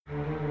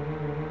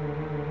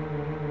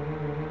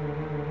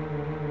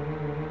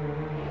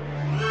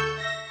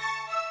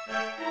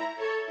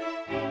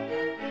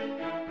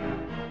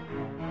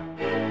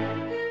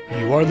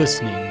You are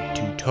listening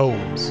to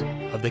Tomes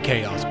of the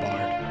Chaos Bard.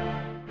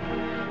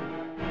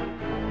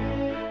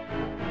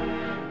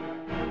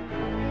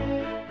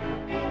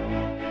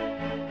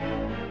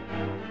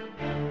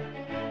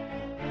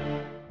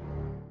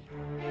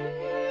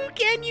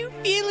 Can you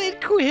feel it,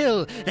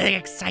 Quill? The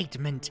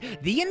excitement,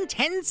 the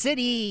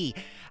intensity.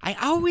 I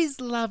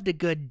always loved a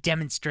good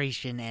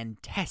demonstration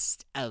and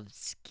test of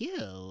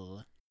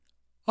skill.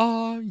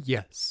 Ah,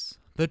 yes,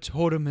 the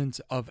Tournament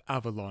of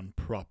Avalon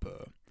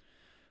proper,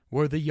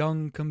 where the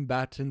young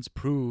combatants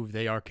prove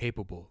they are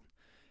capable,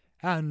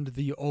 and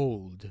the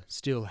old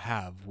still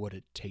have what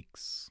it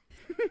takes.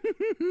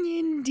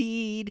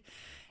 Indeed.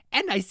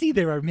 And I see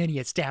there are many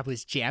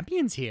established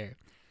champions here.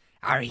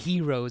 Our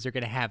heroes are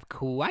going to have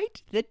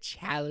quite the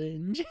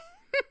challenge.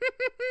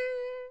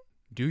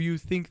 Do you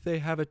think they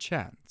have a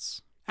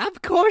chance?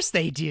 Of course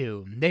they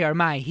do. They are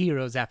my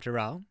heroes, after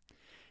all.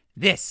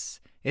 This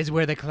is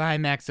where the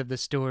climax of the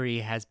story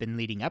has been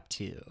leading up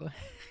to.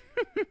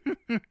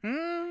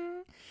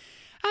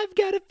 I've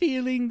got a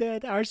feeling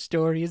that our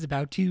story is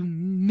about to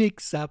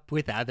mix up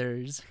with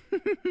others.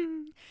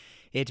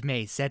 It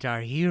may set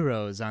our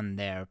heroes on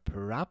their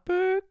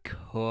proper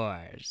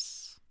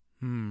course.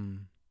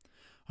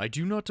 I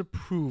do not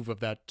approve of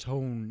that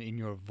tone in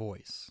your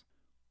voice.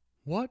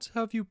 What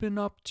have you been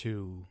up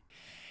to?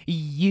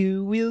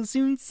 You will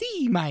soon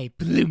see, my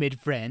plumed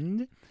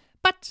friend.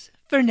 But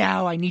for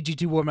now, I need you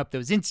to warm up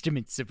those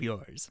instruments of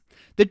yours.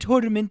 The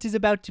tournament is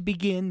about to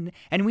begin,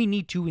 and we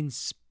need to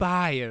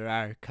inspire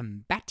our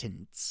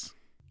combatants.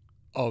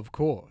 Of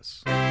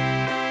course.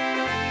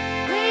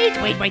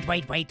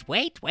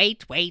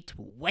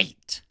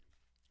 Wait.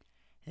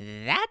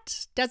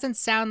 That doesn't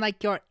sound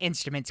like your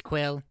instruments,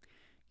 Quill.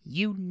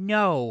 You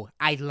know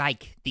I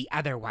like the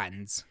other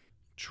ones.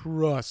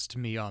 Trust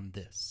me on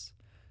this.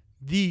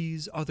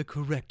 These are the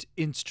correct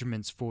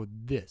instruments for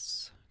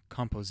this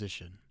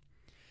composition.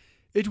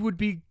 It would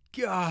be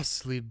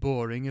ghastly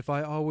boring if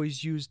I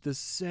always used the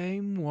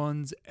same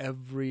ones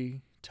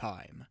every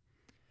time.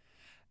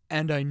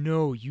 And I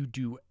know you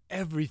do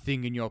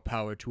everything in your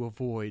power to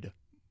avoid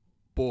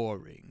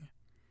boring.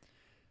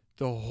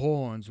 The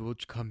horns will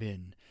come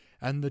in,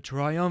 and the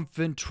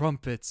triumphant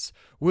trumpets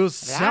will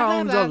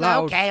sound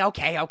aloud.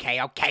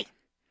 Okay.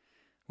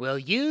 We'll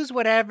use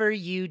whatever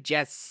you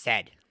just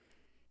said.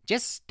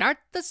 Just start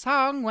the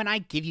song when I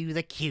give you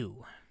the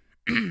cue.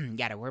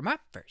 Gotta warm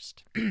up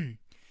first.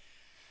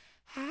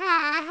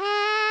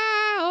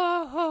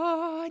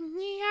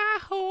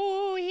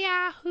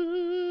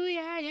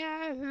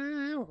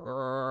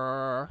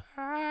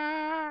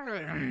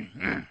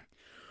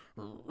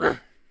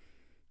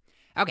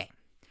 Okay.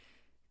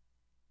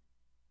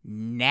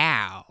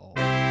 Now.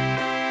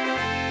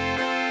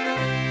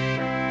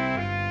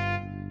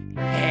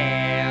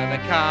 Hail the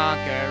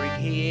conquering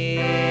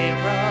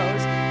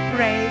heroes,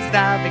 praise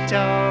the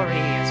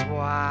victorious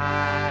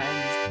ones.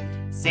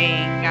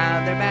 Sing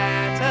of their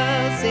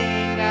battles,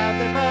 sing of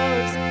their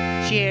foes,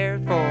 cheer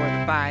for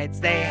the fights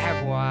they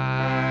have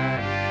won.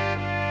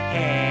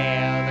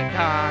 Hail the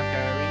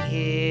conquering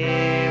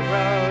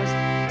heroes,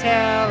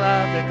 tell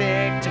of their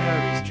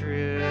victories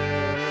true.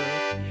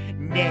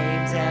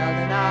 Names held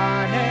in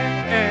honor,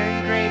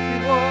 earn great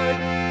reward,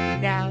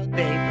 now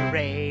they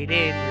parade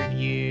in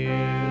review.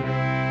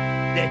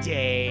 The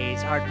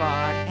days hard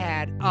fought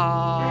had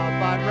all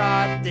but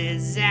wrought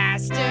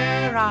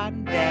disaster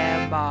on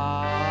them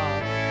all.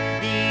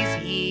 These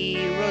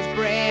heroes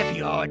brave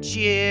your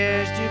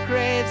cheers to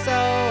crave, so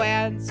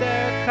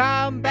answer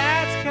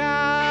combat's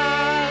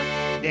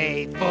call.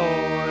 They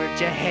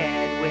forge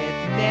ahead with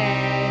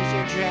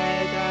measured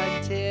tread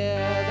until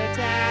their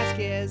task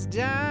is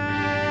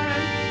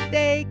done.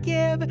 They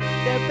give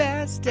their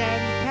best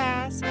and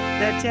pass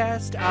the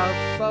test of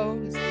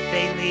foes.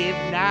 They leave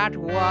not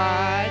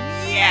one.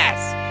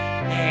 Yes!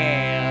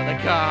 Hail the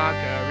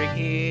conquering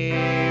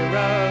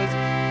heroes,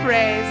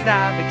 praise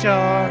the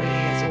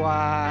victorious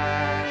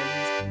ones.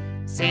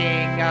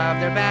 Sing of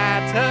their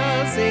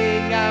battles,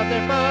 sing of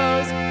their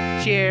foes,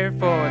 cheer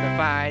for the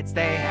fights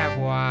they have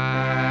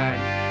won.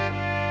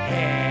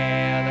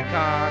 Hail the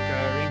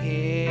conquering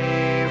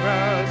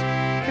heroes,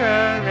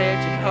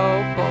 courage and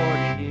hope born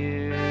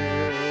anew.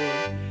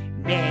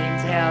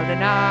 Names held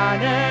in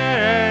honor,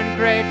 earn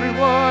great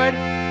reward,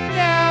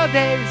 now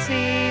they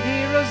receive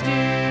heroes'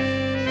 due.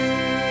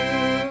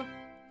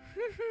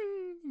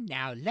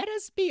 Now let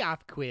us be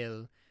off,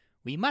 Quill.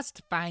 We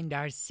must find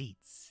our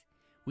seats.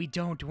 We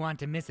don't want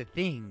to miss a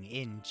thing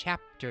in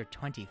Chapter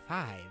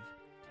 25.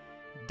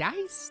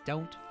 Dice,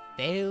 don't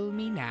fail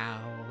me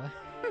now.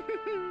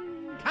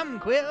 Come,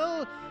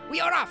 Quill, we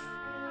are off!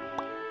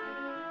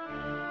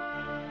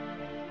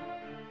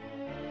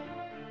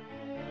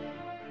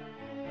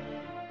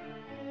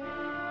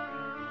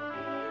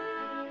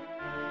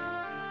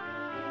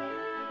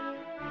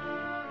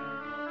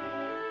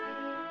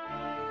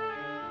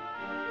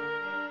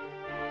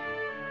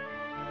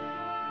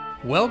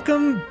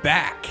 Welcome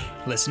back,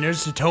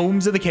 listeners, to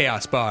Tomes of the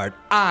Chaos Bard.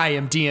 I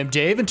am DM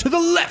Dave, and to the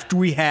left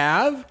we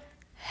have...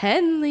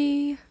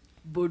 Henley.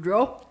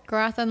 Boudreaux.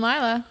 Groth and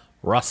Lila.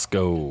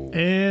 Roscoe.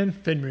 And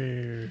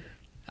Fenrir.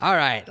 All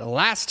right,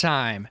 last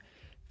time,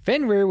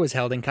 Fenrir was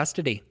held in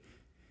custody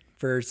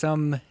for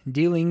some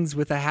dealings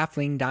with a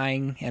halfling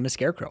dying and a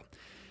scarecrow.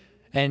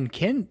 And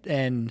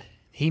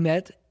he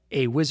met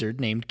a wizard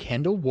named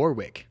Kendall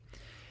Warwick,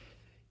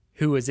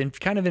 who was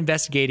kind of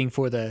investigating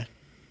for the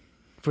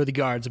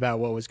guards about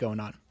what was going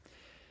on.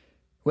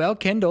 Well,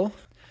 Kendall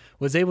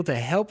was able to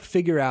help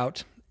figure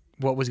out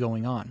what was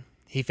going on.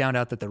 He found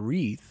out that the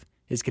wreath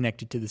is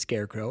connected to the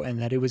scarecrow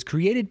and that it was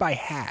created by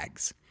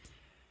hags.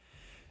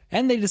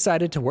 And they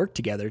decided to work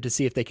together to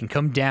see if they can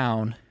come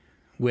down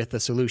with a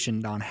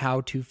solution on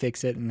how to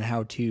fix it and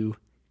how to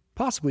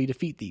possibly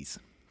defeat these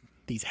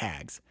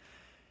hags.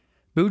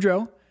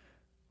 Boudreaux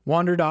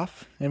wandered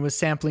off and was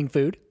sampling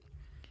food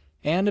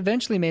and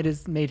eventually made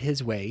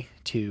his way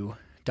to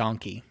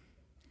Donkey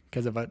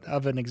because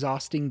of an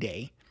exhausting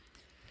day.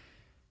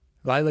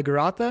 Lila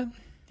Garatha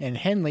and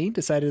Henley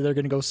decided they're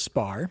going to go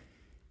spar,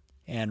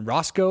 and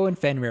Roscoe and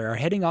Fenrir are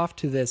heading off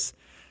to this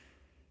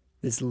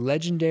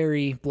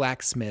legendary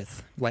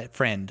blacksmith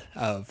friend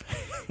of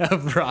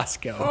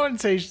Roscoe. I wouldn't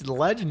say she's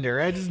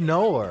legendary. I just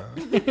know her.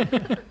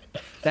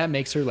 That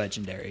makes her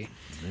legendary.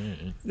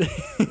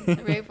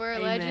 Ready for a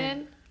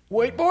legend?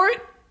 Wait for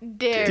it.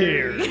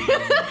 Dairy.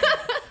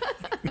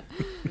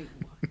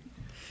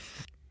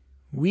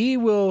 We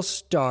will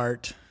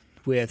start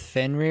with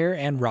Fenrir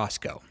and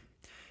Roscoe.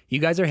 You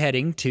guys are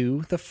heading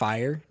to the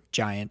Fire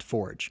Giant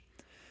Forge.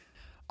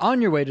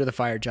 On your way to the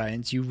Fire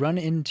Giants, you run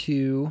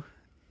into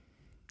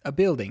a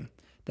building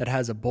that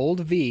has a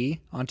bold V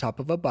on top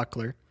of a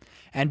buckler,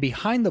 and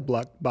behind the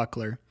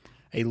buckler,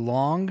 a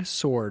long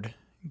sword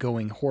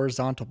going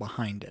horizontal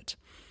behind it,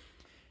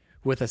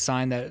 with a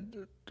sign that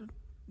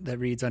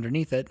reads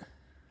underneath it,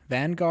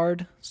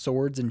 Vanguard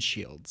Swords and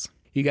Shields.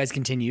 You guys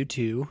continue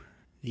to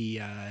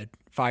the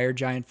Fire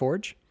Giant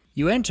Forge.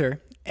 You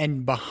enter,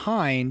 and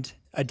behind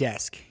a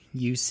desk,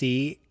 you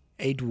see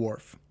a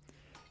dwarf.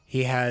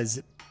 He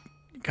has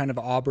kind of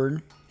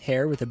auburn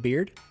hair with a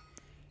beard,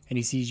 and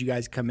he sees you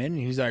guys come in,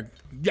 and he's like,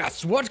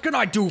 "Yes, what can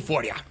I do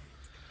for you?"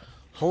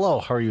 Hello,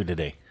 how are you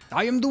today?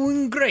 "I am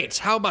doing great.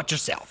 How about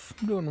yourself?"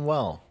 I'm doing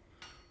well.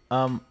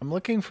 I'm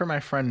looking for my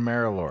friend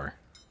Marilor.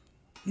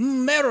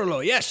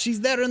 "Marilo, yes,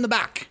 she's there in the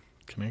back."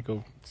 Can I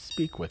go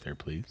speak with her,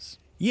 please?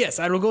 "Yes,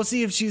 I will go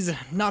see if she's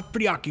not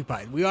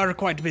preoccupied. We are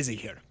quite busy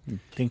here."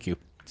 Thank you.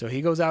 So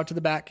he goes out to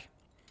the back,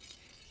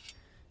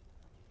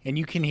 and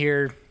you can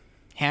hear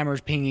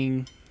hammers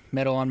pinging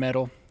metal on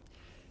metal.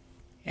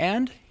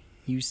 And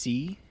you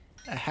see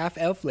a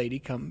half-elf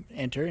lady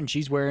enter, and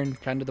she's wearing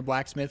kind of the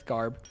blacksmith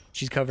garb.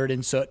 She's covered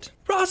in soot.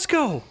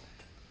 "Roscoe!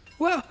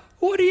 Well,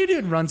 what are you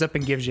doing?" Runs up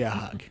and gives you a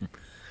hug.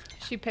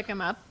 She pick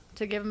him up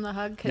to give him the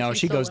hug? 'Cause No, he's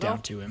she so goes little?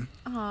 down to him.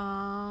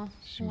 Aw,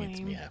 She meets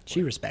me halfway.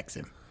 She respects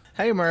him.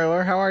 Hey,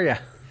 Marilor, how are you?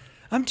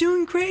 "I'm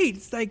doing great."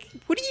 It's like,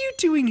 "What are you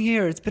doing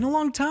here? It's been a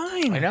long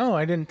time." I know.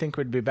 I didn't think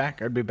we'd be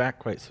back. I'd be back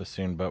quite so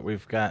soon, but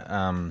we've got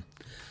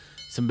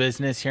some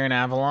business here in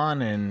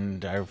Avalon,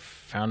 and I've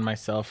found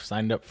myself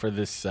signed up for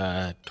this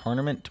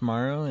tournament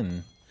tomorrow,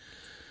 and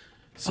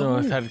so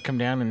I thought I'd come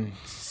down and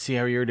see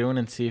how you were doing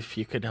and see if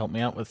you could help me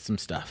out with some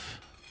stuff.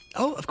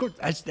 Oh, of course.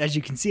 As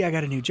you can see, I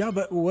got a new job.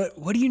 But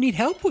what do you need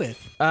help with?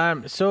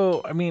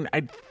 So I mean,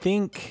 I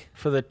think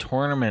for the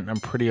tournament I'm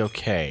pretty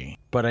okay,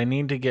 but I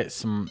need to get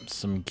some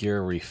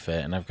gear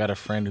refit, and I've got a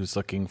friend who's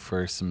looking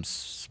for some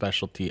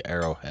specialty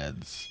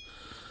arrowheads.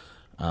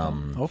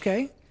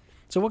 Okay.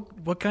 So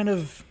what kind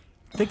of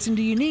fixing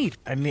do you need?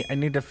 I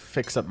need to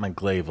fix up my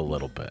glaive a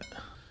little bit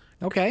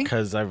Okay.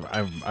 because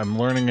I'm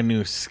learning a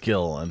new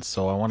skill, and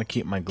so I want to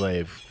keep my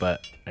glaive,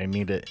 but I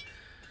need it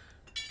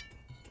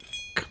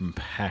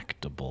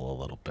compactable a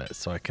little bit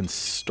so I can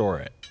store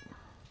it.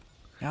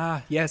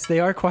 Ah, yes, they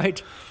are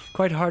quite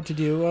hard to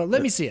do.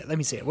 Let me see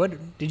it.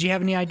 What did you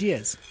have any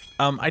ideas?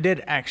 I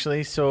did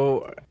actually.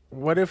 So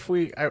what if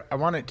I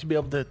want it to be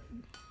able to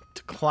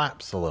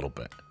collapse a little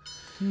bit.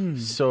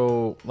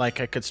 So like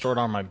I could store it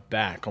on my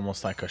back,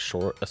 almost like a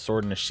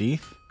sword in a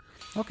sheath.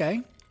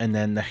 Okay. And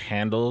then the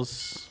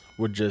handles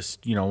would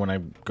just, when I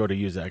go to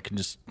use it, I can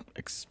just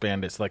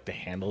expand it so like the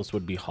handles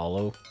would be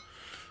hollow,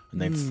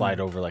 and they'd slide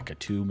over like a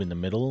tube in the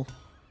middle.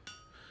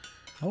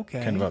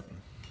 Okay. Kind of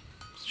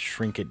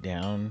shrink it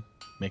down,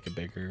 make it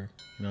bigger.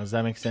 Does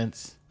that make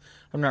sense?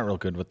 I'm not real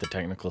good with the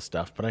technical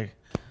stuff, but I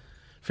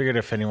figured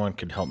if anyone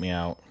could help me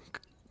out.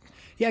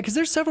 Yeah, because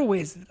there's several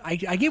ways. I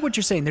get what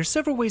you're saying. There's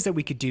several ways that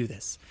we could do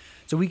this.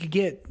 So we could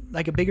get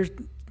like a bigger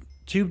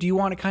tube. Do you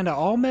want it kind of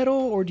all metal,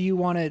 or do you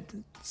want it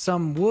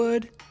some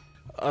wood?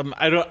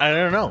 I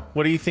don't know.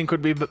 What do you think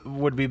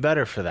would be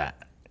better for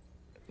that?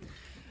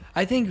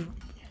 I think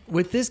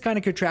with this kind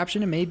of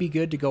contraption, it may be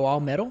good to go all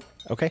metal.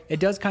 Okay. It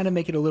does kind of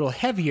make it a little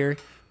heavier,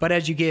 but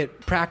as you get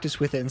practice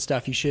with it and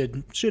stuff, you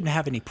shouldn't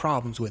have any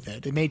problems with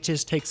it. It may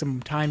just take some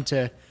time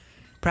to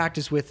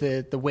practice with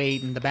the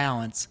weight and the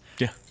balance.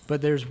 Yeah.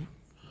 But there's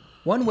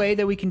one way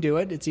that we can do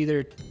it. It's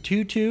either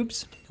two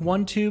tubes,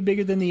 one tube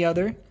bigger than the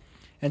other,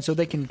 and so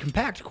they can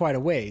compact quite a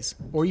ways.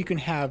 Or you can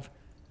have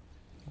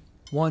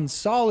one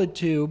solid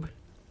tube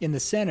in the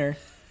center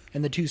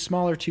and the 2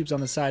 smaller tubes on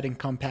the side and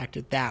compact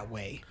it that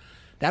way.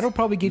 That'll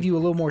probably give you a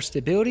little more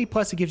stability,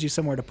 plus it gives you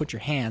somewhere to put your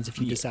hands if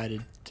you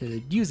decided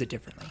to use it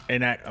differently.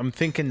 And I'm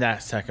thinking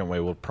that second way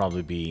will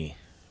probably be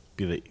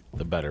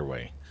the better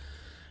way.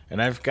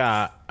 And I've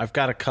got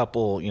a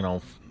couple,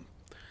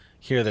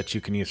 here that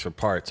you can use for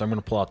parts. I'm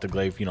going to pull out the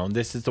glaive.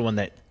 This is the one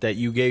that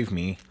you gave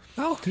me.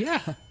 Oh,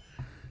 yeah.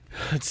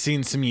 It's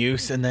seen some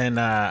use, and then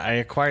I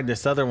acquired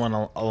this other one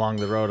along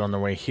the road on the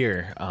way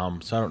here.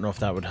 So I don't know if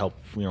that would help,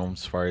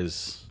 as far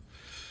as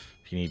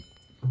if you need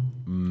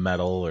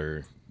metal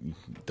or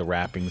the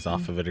wrappings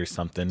off of it or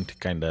something to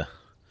kind of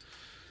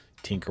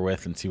tinker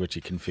with and see what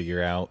you can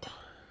figure out.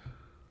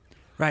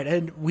 Right.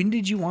 And when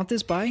did you want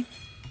this by?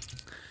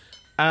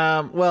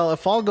 Well,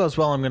 if all goes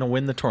well, I'm going to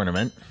win the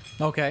tournament.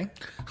 Okay.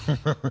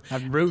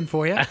 I'm rooting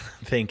for you.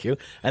 Thank you.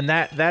 And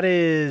that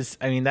is,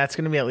 that's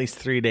going to be at least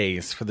 3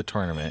 days for the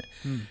tournament.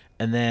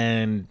 And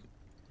then,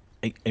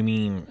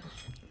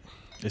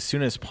 as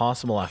soon as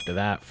possible after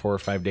that, 4 or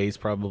 5 days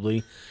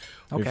probably.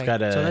 Okay. We've got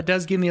So that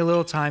does give me a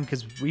little time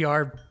because we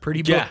are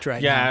pretty booked right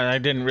now. Yeah, I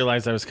didn't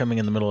realize I was coming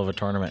in the middle of a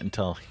tournament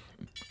until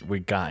we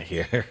got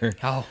here.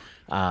 Oh.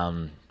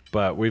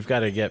 But we've got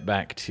to get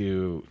back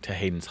to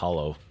Hayden's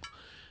Hollow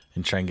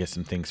and try and get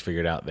some things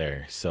figured out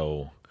there.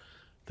 So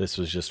this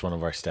was just one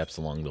of our steps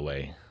along the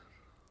way.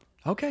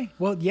 Okay.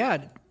 Well,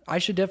 yeah, I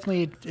should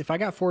definitely, if I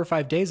got 4 or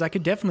 5 days, I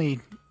could definitely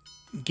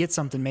get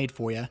something made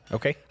for you.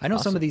 Okay. I know some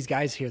awesome. of these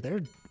guys here,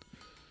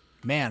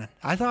 man,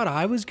 I thought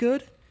I was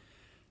good,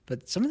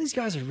 but some of these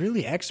guys are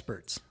really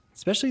experts,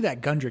 especially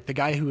that Gundrick, the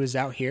guy who is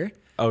out here.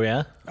 Oh,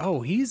 yeah?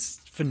 Oh, he's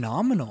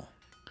phenomenal.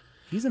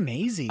 He's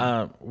amazing.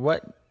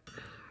 What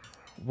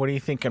are you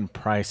thinking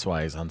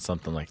price-wise on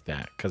something like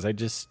that? Because I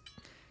just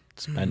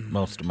spent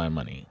most of my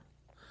money.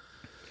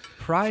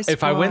 Price.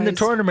 If I win the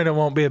tournament, it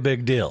won't be a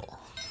big deal.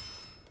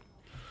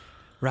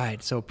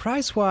 Right. So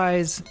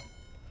price-wise,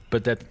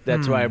 But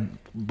that's why I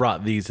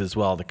brought these as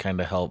well, to kind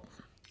of help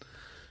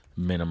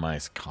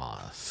minimize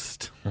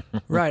cost.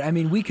 right. I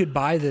mean, we could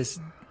buy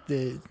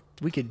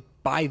we could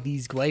buy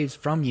these glaives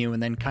from you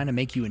and then kind of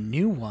make you a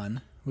new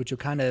one, which will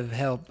kind of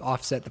help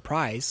offset the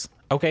price.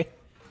 Okay.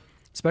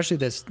 Especially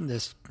this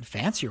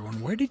fancier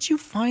one. Where did you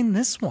find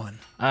this one?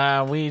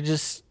 We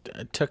just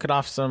took it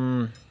off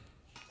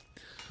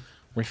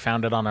we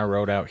found it on our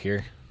road out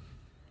here.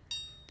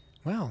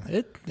 Well,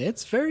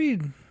 it's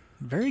very,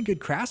 very good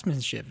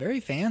craftsmanship. Very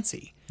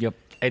fancy. Yep.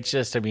 It's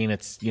just,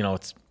 it's,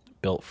 it's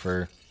built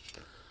for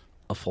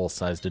a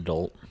full-sized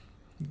adult.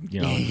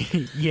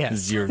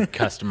 Yes. You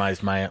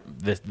customized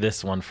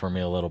this one for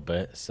me a little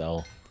bit,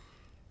 so.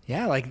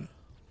 Yeah, like,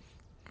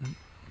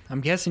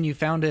 I'm guessing you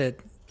found it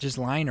just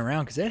lying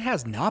around because it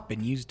has not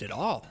been used at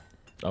all.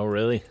 Oh,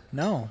 really?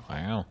 No.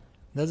 Wow.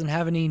 Doesn't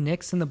have any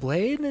nicks in the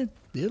blade. And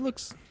it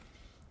looks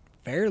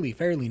fairly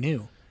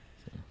new.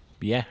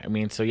 Yeah,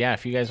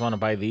 if you guys want to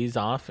buy these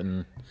off,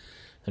 and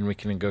then we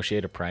can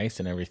negotiate a price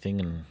and everything.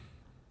 And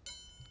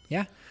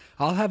Yeah,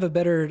 I'll have a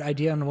better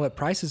idea on what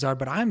prices are,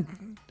 but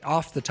I'm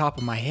off the top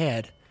of my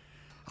head.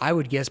 I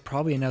would guess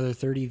probably another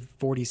 30,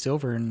 40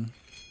 silver, and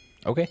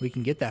okay, we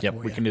can get that yep, for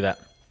we you. can do that.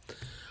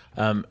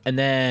 And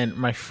then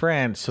my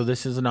friend, so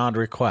this is an odd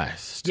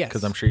request, Yes.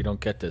 because I'm sure you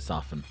don't get this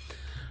often.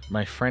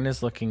 My friend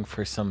is looking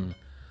for some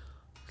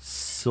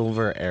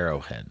silver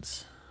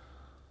arrowheads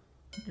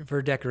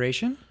For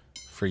decoration?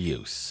 for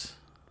use.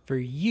 For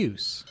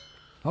use.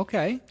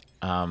 Okay.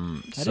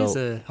 That is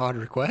a odd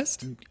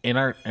request. In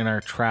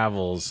our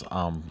travels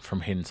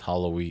from Hayden's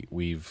Hollow,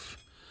 we've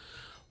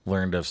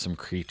learned of some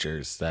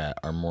creatures that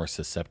are more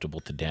susceptible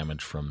to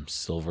damage from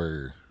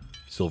silver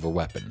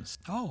weapons.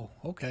 Oh,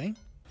 okay.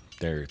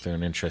 They're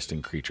an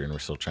interesting creature, and we're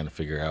still trying to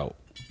figure out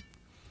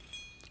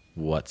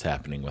what's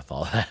happening with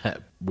all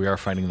that. We are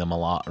finding them a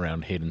lot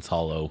around Hayden's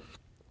Hollow,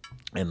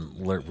 and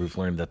we've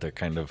learned that they're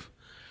kind of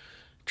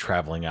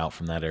traveling out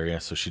from that area,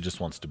 so she just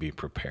wants to be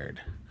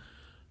prepared.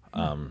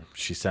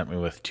 She sent me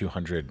with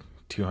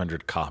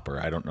 200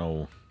 copper. I don't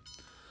know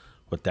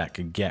what that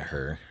could get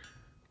her.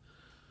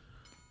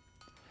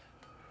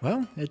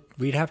 Well,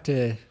 we'd have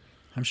to...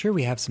 I'm sure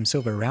we have some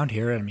silver around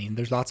here. I mean,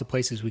 there's lots of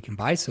places we can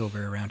buy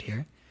silver around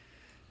here.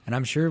 And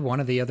I'm sure one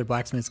of the other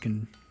blacksmiths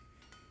can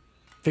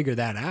figure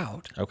that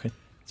out. Okay.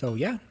 So,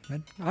 yeah,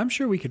 I'm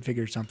sure we could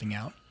figure something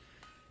out.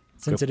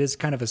 Since Good. it is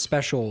kind of a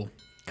special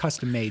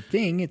custom-made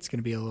thing, it's going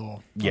to be a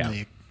little Yeah. on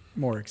the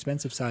more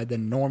expensive side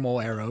than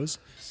normal arrows.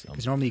 So-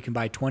 Because normally you can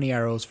buy 20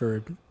 arrows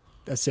for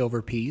a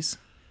silver piece.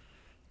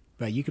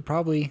 But you could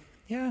probably...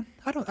 Yeah,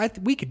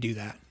 we could do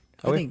that.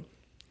 Okay. I think...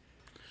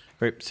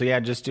 Great. So yeah,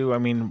 just do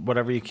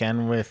whatever you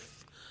can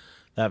with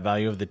that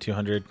value of the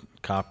 200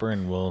 copper,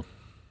 and we'll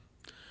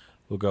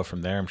go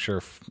from there. I'm sure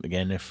if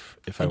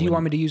I Do you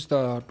want me to use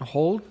the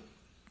whole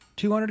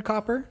 200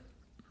 copper?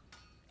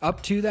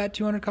 Up to that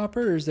 200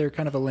 copper, or is there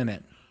kind of a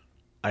limit?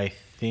 I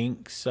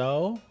think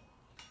so.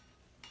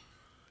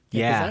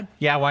 Yeah, 'cause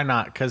Yeah, why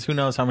not? Because who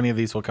knows how many of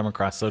these we'll come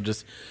across. So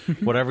just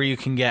whatever you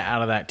can get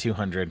out of that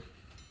 200.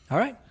 All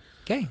right.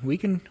 Okay, we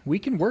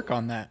can work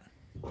on that.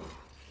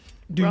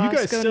 Do you guys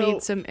Roscoe sell?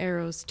 needs some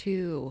arrows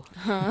too.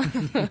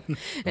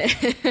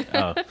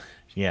 Oh,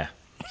 yeah.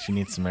 She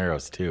needs some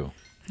arrows too.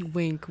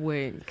 Wink,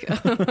 wink.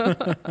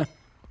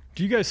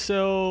 Do you guys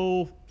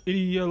sell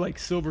any like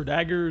silver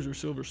daggers or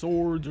silver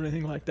swords or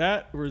anything like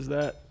that, or is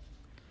that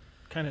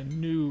kind of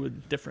new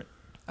and different?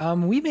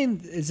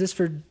 Is this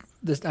for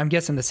this? I'm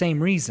guessing the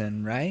same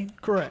reason, right?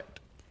 Correct.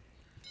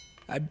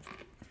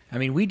 I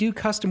mean, we do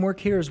custom work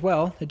here as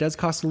well. It does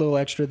cost a little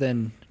extra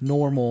than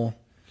normal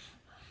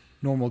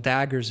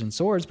daggers and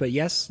swords, but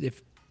yes,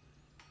 if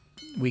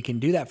we can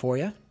do that for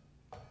you.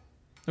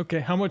 Okay,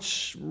 how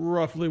much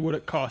roughly would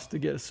it cost to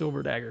get a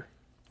silver dagger?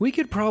 We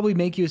could probably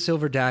make you a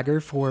silver dagger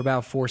for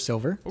about 4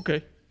 silver.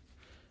 Okay.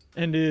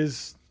 And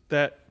is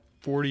that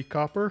 40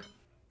 copper?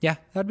 Yeah,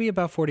 that'd be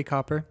about 40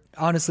 copper.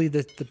 Honestly,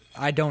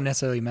 I don't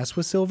necessarily mess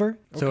with silver,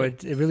 so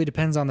Okay. it really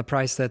depends on the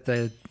price that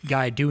the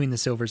guy doing the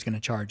silver is going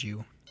to charge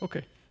you.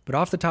 Okay. But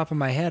off the top of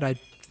my head, I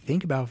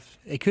think about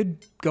it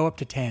could go up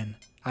to 10.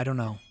 I don't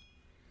know.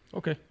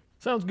 Okay.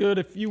 Sounds good.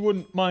 If you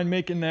wouldn't mind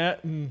making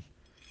that, and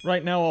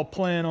right now I'll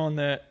plan on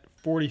that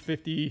 40,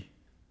 50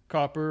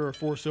 copper or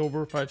 4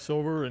 silver, 5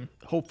 silver, and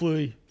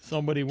hopefully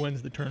somebody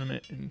wins the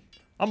tournament. And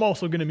I'm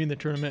also going to be in the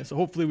tournament, so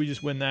hopefully we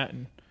just win that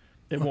and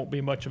it won't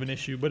be much of an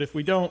issue. But if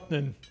we don't,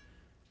 then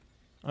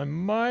I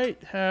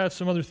might have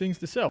some other things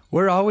to sell.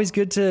 We're always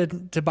good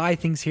to buy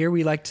things here.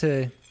 We like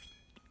to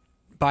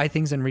buy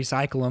things and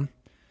recycle them.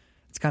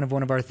 It's kind of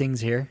one of our things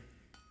here.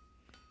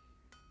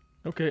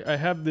 Okay, I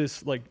have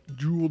this like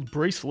jeweled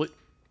bracelet,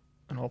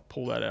 and I'll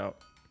pull that out.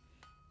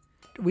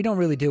 We don't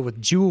really deal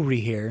with jewelry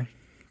here,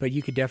 but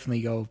you could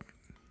definitely go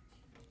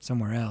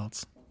somewhere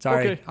else.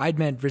 Sorry, Okay. I'd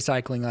meant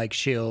recycling like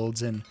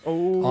shields and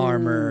Oh.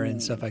 armor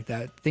and stuff like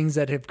that. Things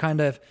that have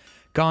kind of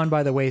gone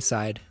by the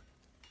wayside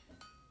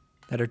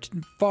that are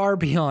far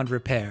beyond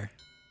repair.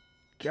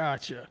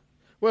 Gotcha.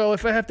 Well,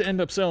 if I have to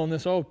end up selling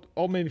this, I'll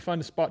maybe find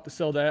a spot to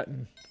sell that,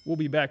 and we'll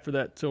be back for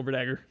that silver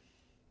dagger.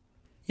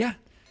 Yeah.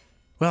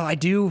 Well, I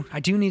do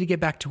need to get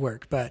back to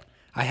work, but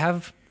I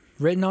have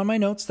written on my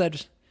notes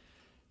that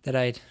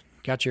I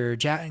got your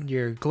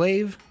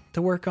glaive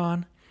to work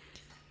on,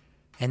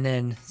 and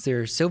then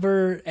there's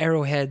silver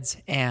arrowheads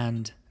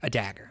and a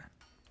dagger.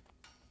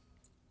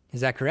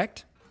 Is that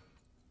correct?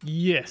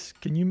 Yes.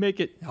 Can you make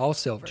it All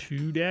silver.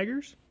 2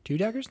 daggers 2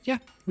 daggers? Yeah,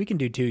 we can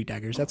do 2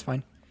 daggers. That's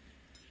fine.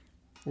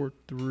 or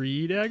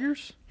 3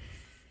 daggers?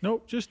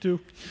 Nope, just 2.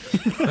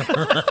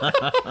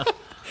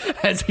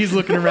 As he's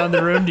looking around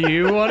the room, do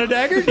you want a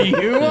dagger? Do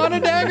you want a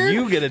dagger?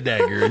 You get a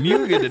dagger, and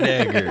you get a I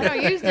dagger.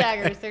 don't use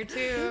daggers. They're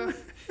too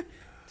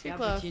Yeah,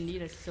 close. but you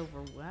need a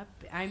silver weapon.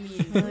 I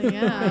mean,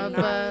 Yeah, not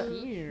but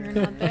here. you're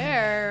not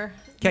there.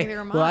 Okay. Neither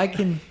am Well, I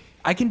can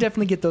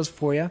definitely get those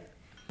for you,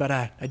 but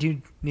I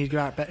do need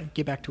to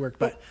get back to work.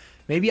 But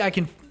maybe I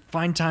can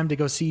find time to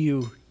go see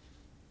you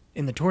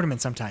in the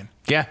tournament sometime.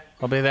 Yeah,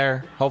 I'll be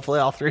there hopefully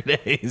all 3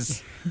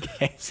 days.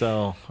 Okay.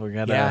 So we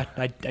gotta. Yeah,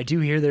 I do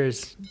hear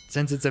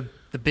since it's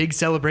the big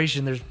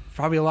celebration, there's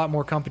probably a lot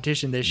more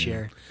competition this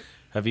year.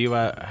 Have you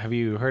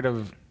heard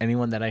of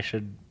anyone that I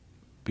should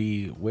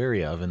be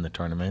wary of in the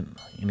tournament?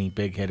 Any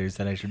big hitters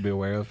that I should be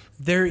aware of?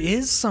 There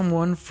is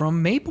someone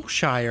from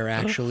Mapleshire,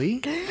 actually.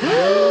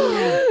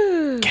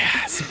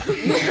 Gasp.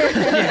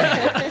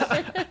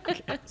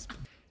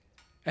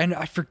 And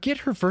I forget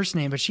her first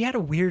name, but she had a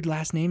weird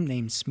last name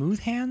named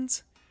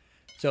Smoothhands.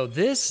 So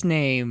this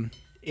name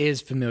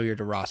is familiar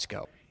to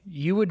Roscoe.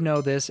 You would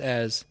know this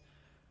as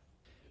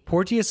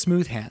Portia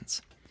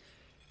Smoothhands.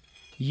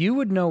 You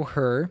would know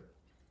her.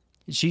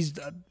 She's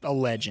a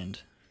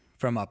legend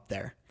from up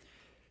there.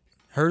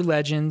 Her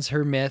legends,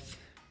 her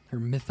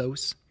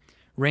mythos,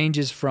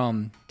 ranges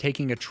from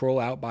taking a troll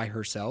out by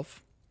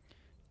herself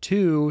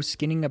to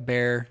skinning a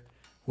bear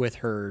with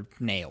her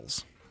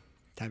nails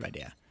type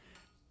idea.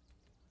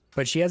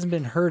 But she hasn't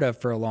been heard of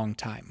for a long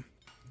time.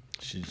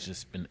 She's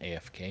just been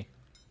AFK.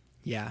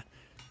 Yeah.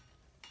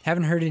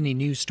 Haven't heard any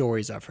news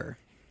stories of her.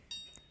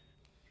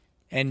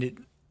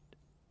 And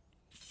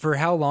for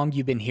how long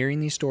you've been hearing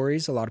these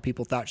stories, a lot of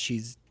people thought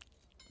she's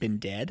been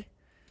dead.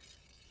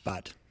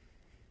 But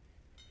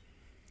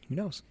who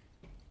knows?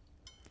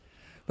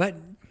 But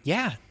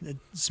yeah,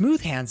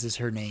 Smooth Hands is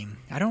her name.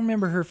 I don't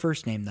remember her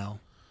first name though.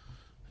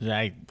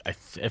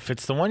 If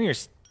it's the one you're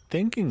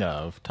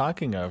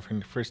talking of,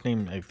 her first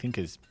name I think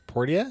is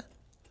Portia.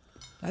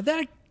 I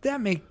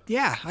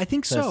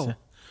think so.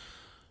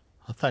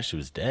 I thought she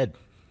was dead.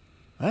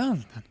 Well,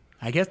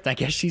 I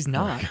guess she's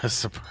not.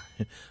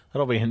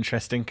 That'll be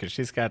interesting because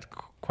she's got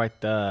quite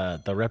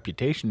the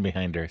reputation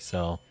behind her.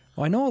 So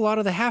Well, I know a lot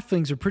of the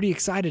halflings are pretty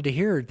excited to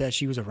hear that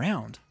she was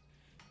around.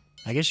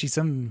 I guess she's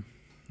some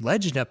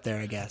legend up there,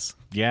 I guess.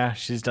 yeah,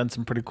 she's done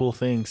some pretty cool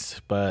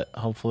things, but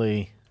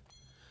hopefully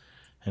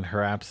in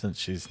her absence,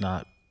 she's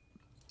not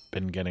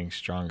been getting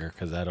stronger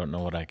because I don't know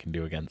what I can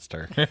do against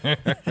her.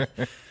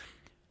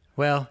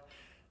 Well,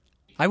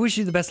 I wish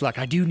you the best luck.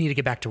 I do need to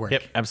get back to work.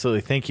 Yep,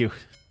 absolutely. Thank you.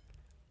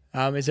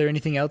 Is there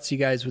anything else you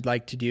guys would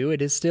like to do?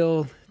 It's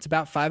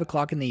about 5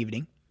 o'clock in the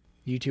evening.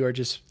 You two are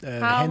just How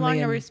Henley long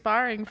are and- we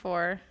sparring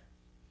for?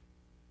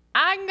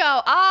 I can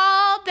go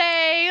all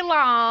day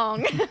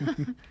long.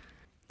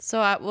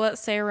 So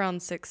let's say around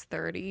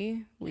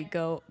 6:30, we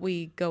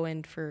go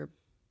in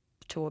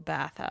to a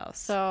bathhouse.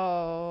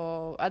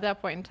 So at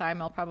that point in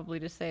time, I'll probably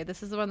just say,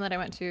 this is the one that I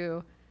went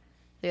to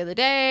the other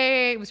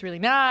day. It was really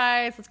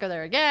nice. Let's go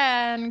there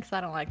again because I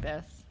don't like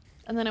this.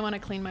 And then I want to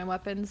clean my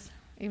weapons,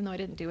 even though I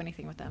didn't do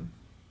anything with them.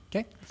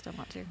 Okay. I still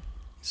want to.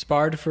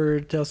 Sparred for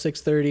till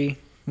 6:30.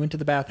 Went to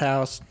the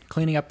bathhouse,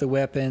 cleaning up the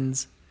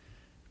weapons,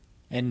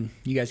 and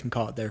you guys can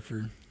call it there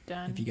for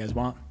Done. if you guys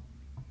want.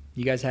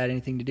 You guys had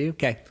anything to do?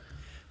 Okay.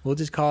 We'll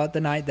just call it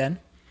the night then.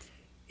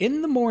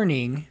 In the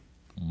morning,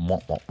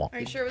 Are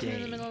you sure it wasn't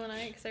in the middle of the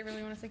night? Because I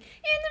really want to sing,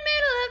 in the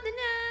middle of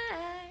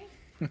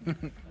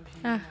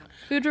the night.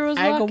 Boudreaux was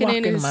I go walking walk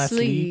in in his my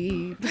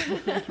sleep.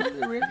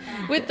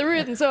 With the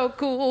rhythm so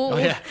cool. Oh,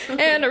 yeah.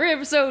 And the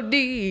river so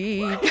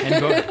deep.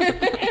 and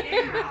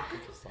go,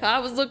 I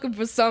was looking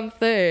for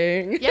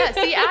something. Yeah,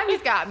 see,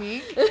 Abby's got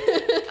me.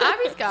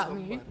 Abby's got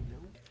me.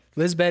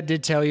 Lizbeth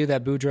did tell you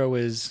that Boudreaux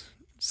is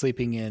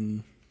sleeping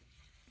in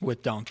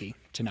with Donkey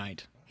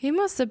tonight. He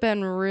must have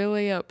been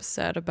really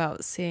upset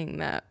about seeing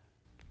that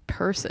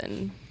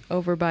person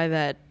over by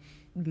that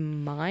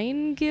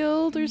mine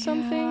guild or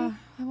something. Yeah,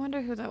 I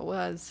wonder who that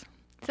was.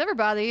 Does it ever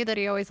bother you that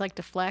he always liked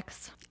to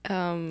flex?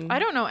 I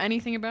don't know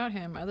anything about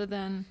him other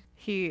than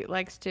he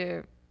likes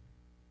to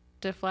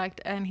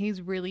deflect and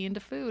he's really into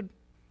food.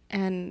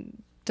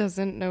 And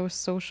doesn't know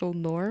social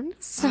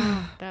norms.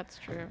 That's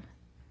true.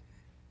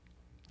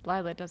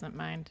 Lila doesn't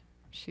mind.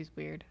 She's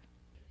weird.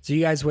 So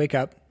you guys wake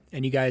up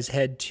and you guys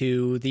head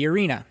to the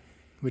arena,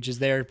 which is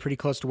there pretty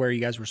close to where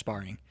you guys were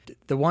sparring.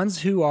 The ones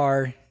who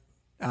are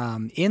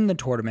in the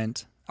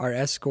tournament are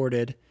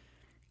escorted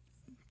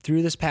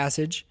through this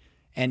passage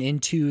and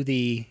into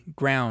the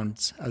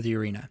grounds of the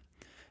arena.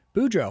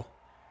 Boudreaux,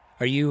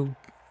 are you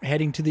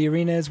heading to the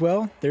arena as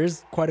well?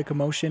 There's quite a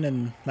commotion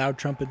and loud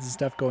trumpets and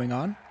stuff going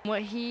on.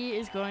 What he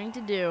is going to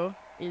do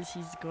is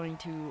he's going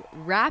to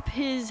wrap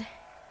his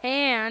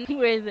hand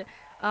with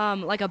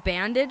like a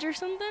bandage or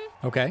something,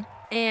 Okay.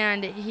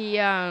 and he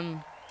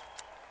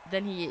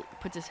then he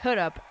puts his hood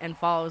up and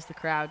follows the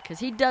crowd because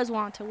he does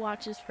want to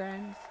watch his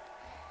friends,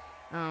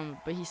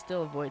 but he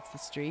still avoids the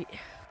street.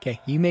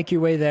 Okay, you make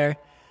your way there.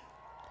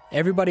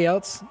 Everybody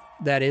else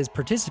that is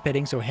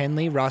participating, so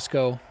Henley,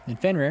 Roscoe, and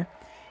Fenrir,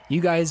 you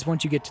guys,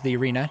 once you get to the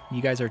arena,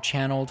 you guys are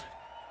channeled.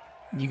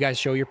 You guys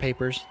show your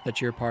papers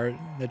that you're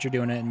that you're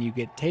doing it, and you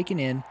get taken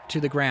in to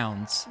the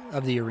grounds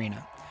of the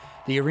arena.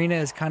 The arena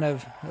is kind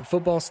of a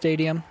football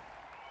stadium.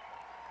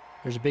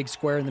 There's a big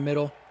square in the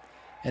middle,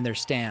 and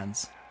there's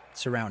stands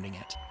surrounding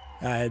it.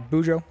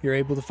 Boudreaux, you're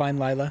able to find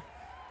Lila,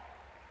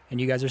 and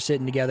you guys are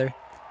sitting together.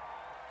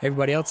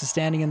 Everybody else is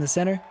standing in the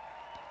center,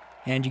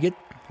 and you get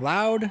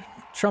loud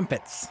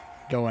trumpets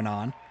going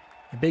on.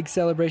 A big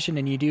celebration,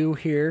 and you do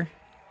hear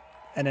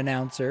an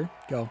announcer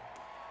go,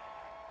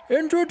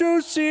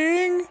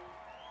 "Introducing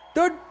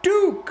the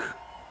Duke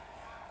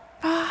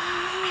of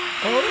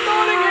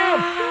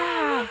Nottingham."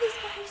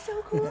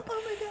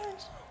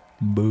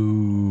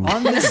 Boo.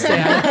 On the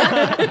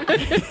stand.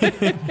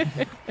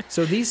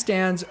 So these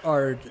stands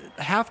are,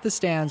 half the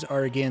stands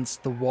are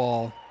against the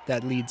wall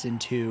that leads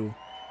into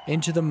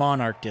the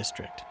Monarch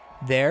District.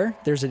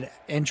 There's an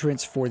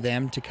entrance for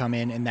them to come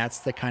in, and that's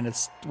the kind of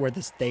where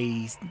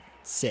they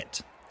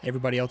sit.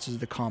 Everybody else is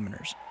the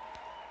commoners.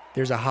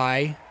 There's a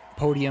high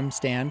podium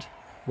stand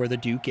where the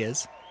Duke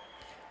is.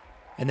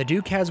 And the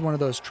Duke has one of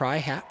those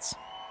tri-hats,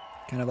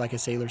 kind of like a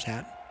sailor's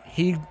hat.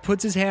 He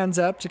puts his hands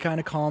up to kind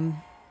of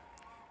calm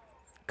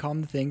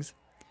the things.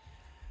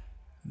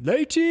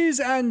 Ladies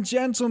and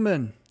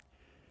gentlemen,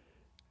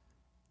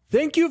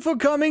 thank you for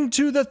coming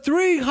to the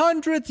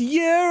 300th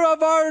year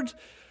of our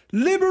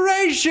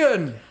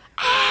liberation.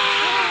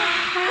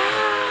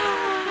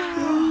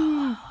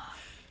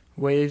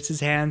 Waves his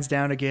hands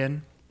down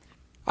again.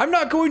 I'm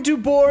not going to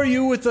bore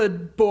you with a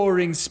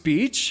boring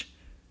speech.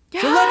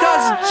 So let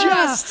us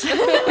just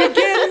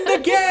begin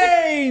the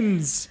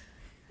games.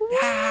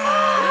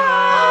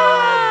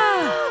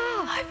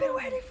 I've been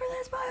waiting for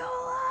this my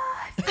whole life.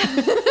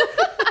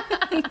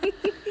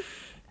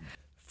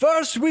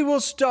 First, we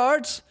will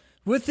start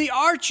with the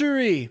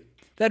archery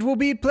that will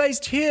be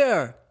placed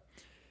here.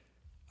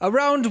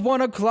 Around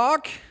 1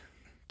 o'clock,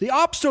 the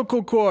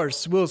obstacle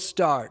course will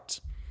start.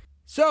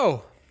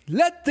 So,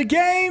 let the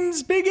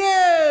games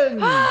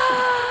begin!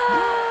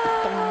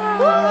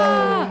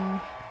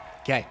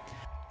 Okay,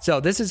 so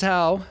this is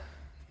how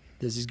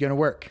this is going to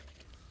work.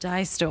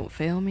 Dice don't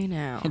fail me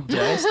now.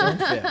 Dice don't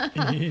fail.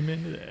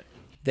 Amen to that.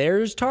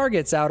 There's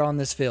targets out on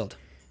this field.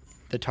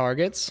 The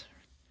targets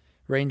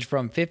range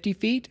from 50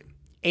 feet,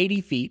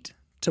 80 feet,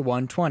 to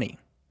 120.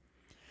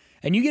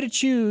 And you get to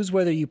choose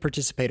whether you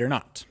participate or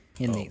not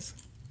in these.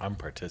 I'm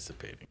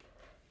participating.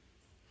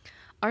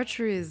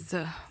 Archery is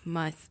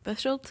my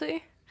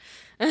specialty.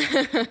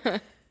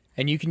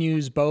 And you can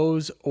use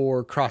bows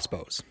or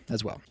crossbows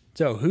as well.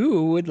 So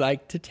who would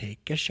like to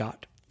take a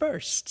shot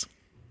first?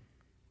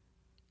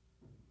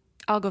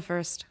 I'll go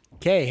first.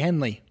 Okay,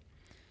 Henley.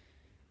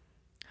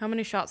 How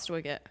many shots do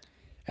I get?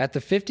 At the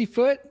 50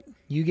 foot,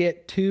 You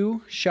get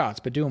 2 shots,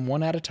 but do them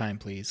one at a time,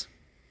 please.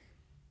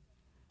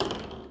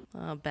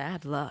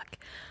 Bad luck.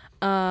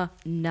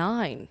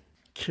 9.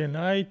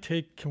 Can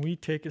we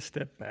take a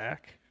step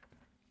back?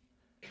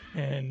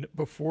 And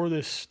before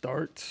this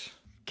starts,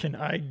 can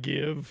I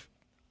give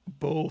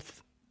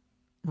both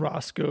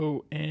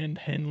Roscoe and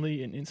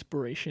Henley an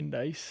inspiration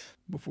dice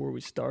before we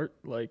start?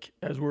 Like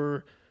as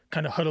we're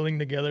kind of huddling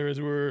together,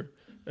 as we're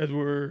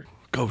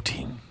Go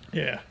team.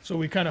 yeah. So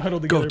we kind of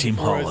huddle together Team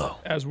before Hollow.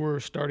 as we're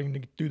starting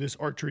to do this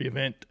archery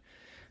event,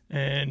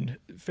 and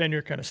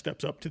Fenrir kind of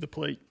steps up to the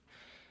plate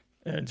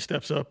and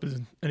steps up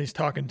and he's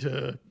talking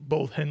to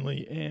both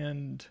Henley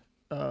and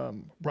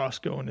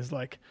Roscoe and is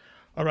like,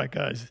 all right,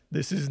 guys,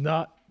 this is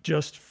not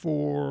just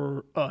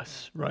for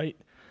us, right?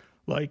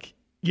 Like,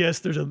 yes,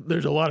 there's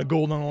a lot of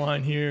gold on the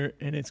line here,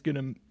 and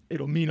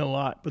it'll mean a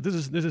lot. But this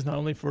is not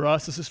only for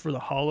us. This is for the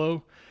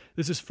Hollow.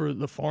 This is for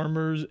the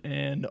farmers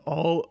and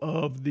all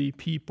of the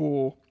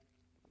people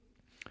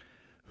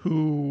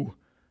who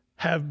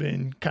have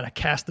been kind of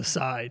cast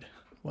aside.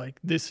 Like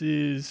this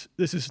is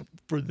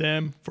for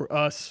them, for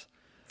us,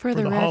 For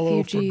the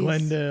Hollow, for refugees.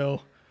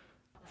 Glendale.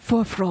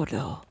 For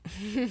Frodo.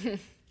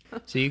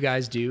 So you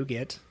guys do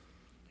get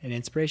an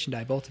inspiration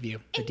die, both of you.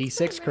 A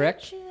D6,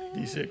 correct?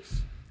 D6.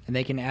 And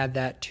they can add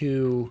that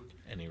to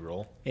Any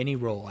roll? any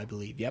roll, I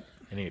believe. Yep.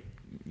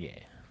 Yeah.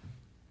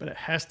 But it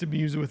has to be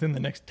used within the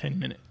next 10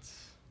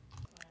 minutes.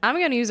 I'm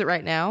going to use it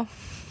right now.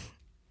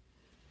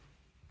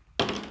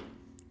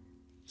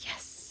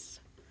 Yes.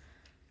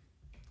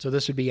 So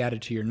this would be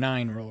added to your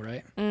 9 roll,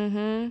 right?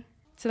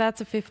 So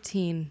that's a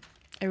 15.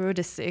 I rolled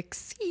a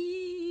 6.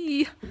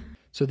 Eee.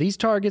 So these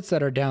targets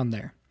that are down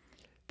there,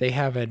 they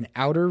have an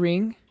outer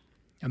ring,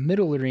 a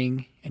middle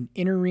ring, an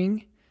inner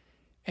ring,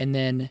 and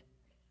then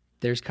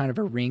there's kind of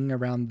a ring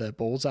around the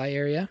bullseye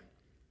area,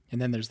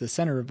 and then there's the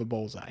center of a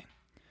bullseye.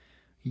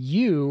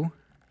 You,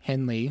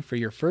 Henley, for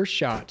your first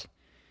shot,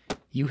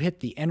 you hit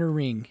the inner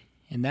ring,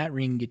 and that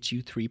ring gets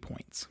you 3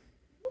 points.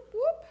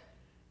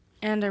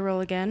 And I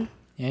roll again.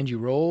 And you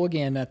roll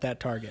again at that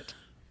target.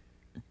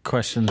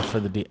 Question for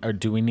the or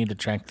do we need to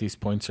track these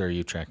points, or are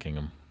you tracking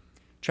them?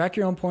 Track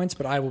your own points,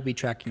 but I will be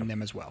tracking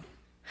them as well.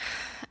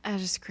 I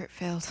just crit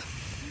failed.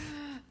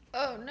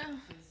 Oh no.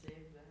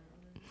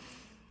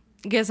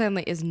 Guess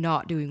Henley is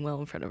not doing well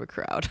in front of a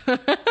crowd. She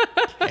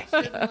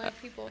doesn't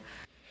like people.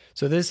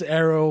 So this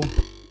arrow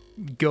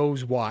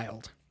goes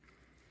wild,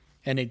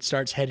 and it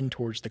starts heading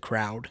towards the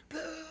crowd.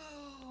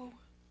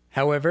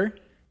 However,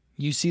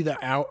 you see the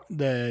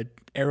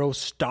arrow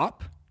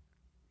stop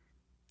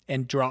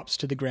and drops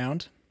to the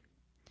ground.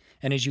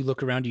 And as you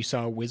look around, you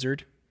saw a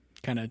wizard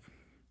kind of,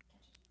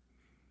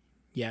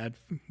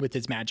 with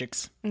his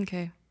magics,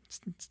 Okay.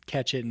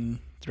 catch it and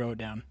throw it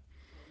down.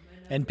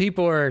 And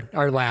people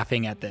are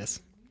laughing at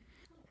this.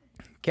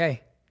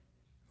 Okay,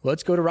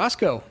 let's go to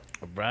Roscoe.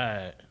 All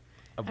right.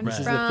 And This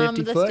is the from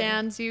 50 the foot.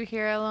 stands, you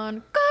hear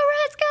alone, "Go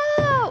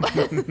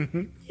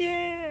Roscoe!"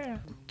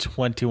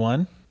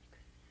 21.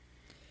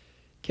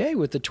 Okay,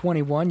 with the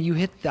 21, you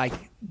hit like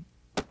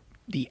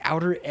the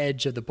outer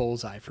edge of the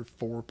bullseye for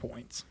 4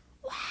 points.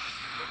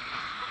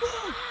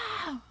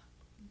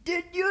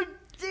 Did you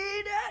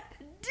see that?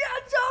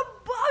 That's a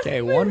boss.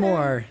 Okay, one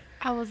more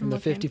I wasn't from the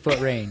looking. 50-foot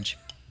range.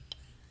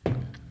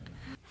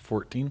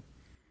 14.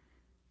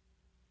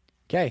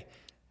 Okay,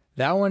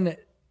 that one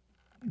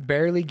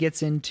barely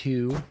gets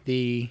into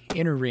the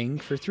inner ring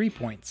for 3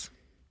 points.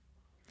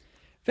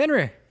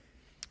 Fenrir.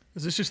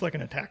 Is this just like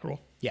an attack roll?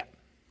 Yeah.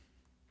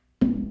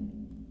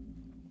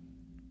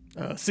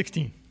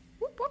 16.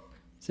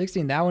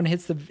 16. That one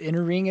hits the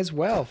inner ring as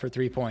well for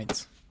 3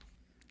 points.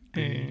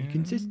 And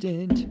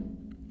Consistent.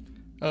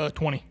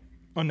 20.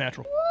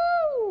 Unnatural.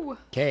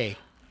 Okay.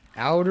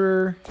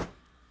 Outer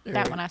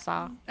That one I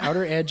saw.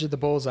 edge of the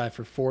bullseye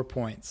for 4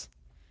 points.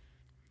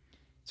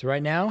 So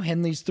right now,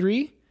 Henley's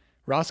 3,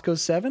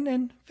 Roscoe's 7,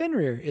 and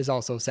Fenrir is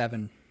also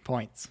 7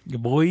 points.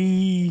 Good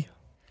boy.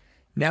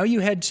 Now you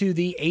head to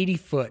the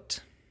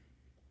 80-foot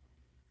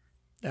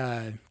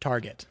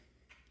target.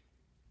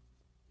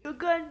 You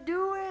can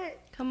do it.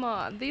 Come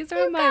on. These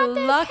are my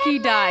lucky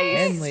dice.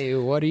 Henley,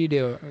 what do you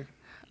do?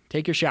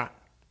 Take your shot.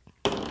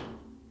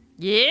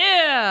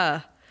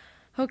 Yeah.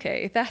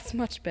 Okay, that's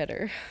much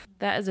better.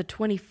 That is a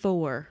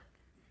 24.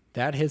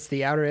 That hits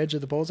the outer edge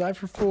of the bullseye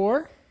for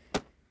 4.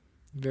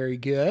 Very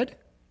good.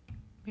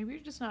 Maybe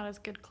you're just not as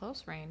good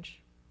close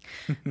range.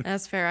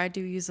 That's fair. I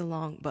do use a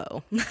long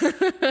bow.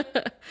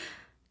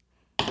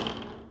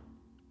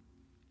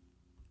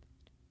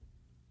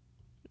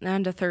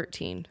 And a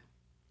 13.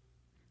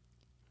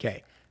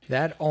 Okay.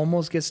 That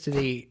almost gets to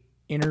the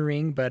inner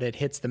ring, but it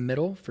hits the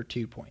middle for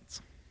 2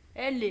 points.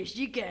 Ellie,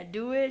 she can't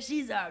do it.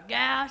 She's our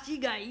gal. She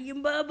got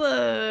eaten by a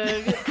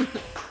bug.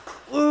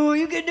 Ooh,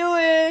 you can do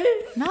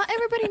it. Not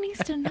everybody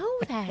needs to know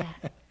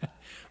that.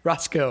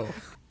 Roscoe.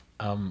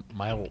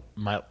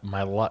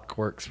 My luck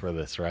works for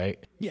this,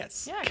 right?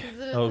 Yes. Yeah, because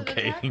it's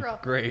Okay, an attack roll.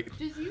 great.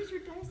 Just use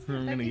your dice.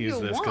 I'm That gonna gives use you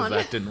a this because one.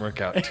 that didn't work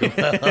out too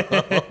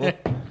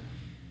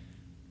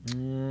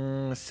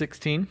well.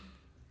 16.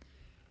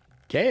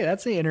 Okay,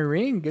 that's the inner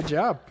ring. Good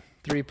job.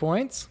 3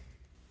 points.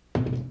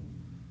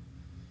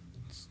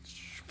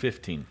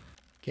 15.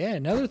 Okay,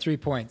 another 3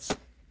 points.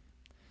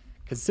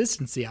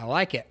 Consistency, I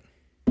like it.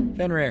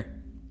 Fenrir,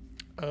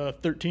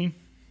 13.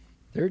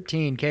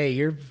 13. Okay,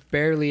 you're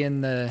barely in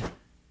the,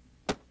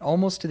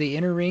 almost to the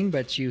inner ring,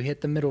 but you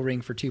hit the middle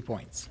ring for 2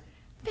 points.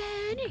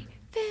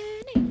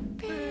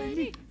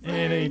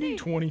 And a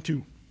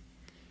 22.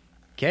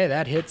 Okay,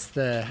 that hits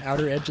the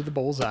outer edge of the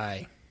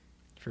bullseye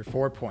for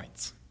 4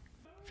 points.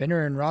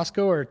 Fenrir and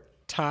Roscoe are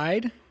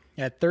tied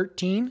at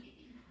 13.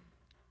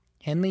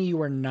 Henley,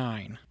 you are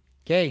 9.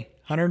 Okay,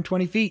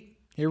 120 feet.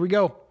 Here we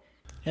go.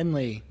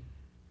 Henley,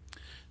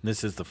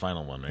 This is the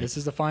final one, right? this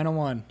is the final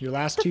one. Your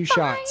last 2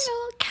 shots.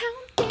 Final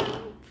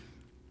countdown.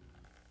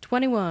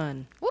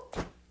 21. Whoop.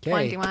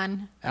 Okay,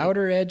 21.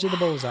 outer edge of the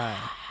bullseye.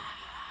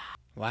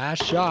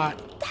 Last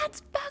shot.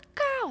 That's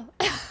Batgirl.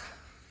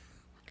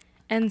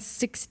 And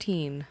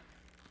 16.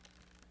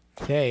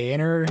 Okay,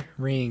 inner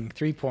ring,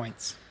 3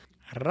 points.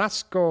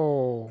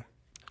 Roscoe.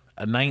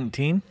 A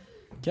 19.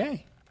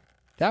 Okay,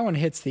 that one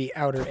hits the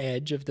outer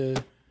edge of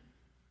the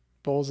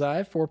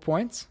bullseye, 4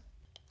 points.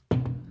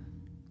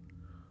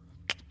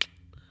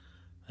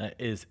 That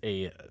is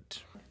a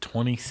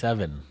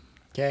 27.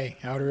 Okay,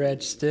 outer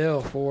edge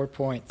still, 4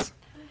 points.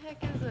 What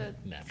the heck is it?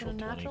 Natural Is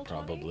it a 20, natural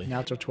 20? probably.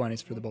 Natural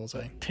 20s for the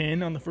bullseye.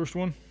 10 on the first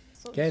one.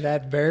 Okay,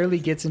 that barely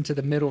gets into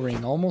the middle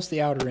ring, almost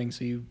the outer ring,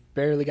 so you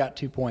barely got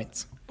 2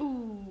 points.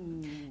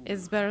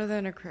 Is better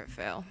than a crit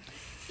fail.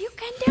 You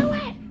can do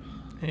it.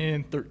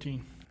 And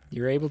 13.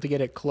 You're able to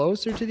get it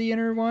closer to the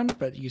inner one,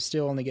 but you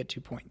still only get 2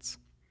 points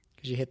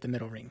because you hit the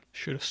middle ring.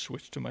 Should have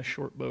switched to my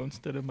short bow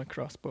instead of my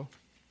crossbow.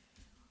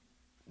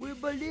 We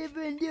believe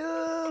in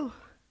you.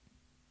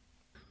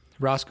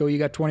 Roscoe, you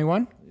got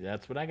 21.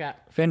 That's what I got.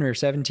 Fenrir,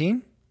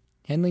 17.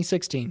 Henley,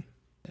 16.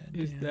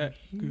 Is that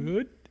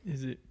good?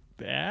 Is it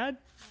bad?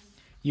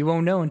 You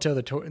won't know until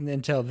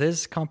until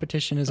this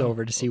competition is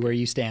over to see where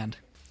you stand.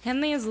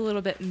 Henley is a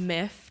little bit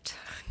miffed.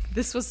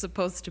 This was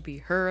supposed to be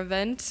her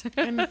event.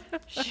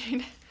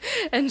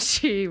 And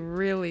she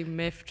really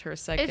miffed her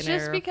second It's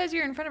just arrow. because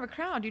you're in front of a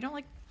crowd. You don't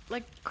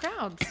like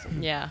crowds.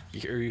 Yeah.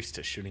 You're used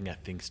to shooting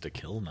at things to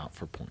kill, not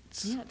for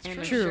points. Yeah, it's And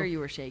true. I'm True. sure you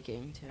were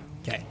shaking too.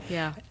 Okay.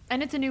 Yeah.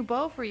 And it's a new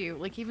bow for you.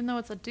 Like even though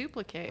it's a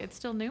duplicate, it's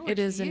still new. It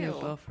is a new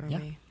bow for Yeah.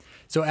 me.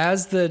 So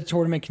as the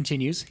tournament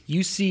continues,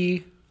 you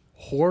see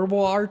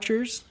horrible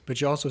archers, but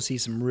you also see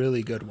some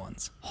really good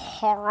ones.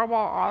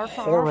 Horrible.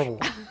 Horrible.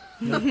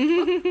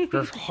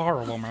 Just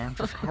horrible, man.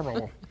 Just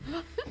horrible.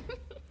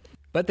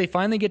 But they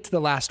finally get to the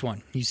last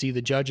one. You see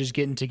the judges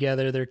getting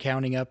together. They're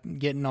counting up,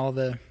 getting all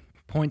the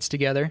points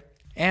together.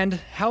 And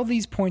how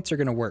these points are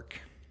going to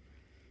work.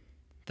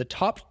 The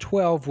top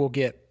 12 will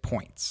get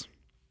points.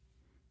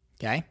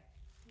 Okay?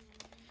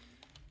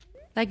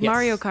 Like Yes.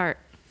 Mario Kart.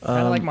 Kind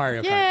of like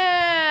Mario Kart.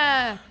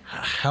 Yeah.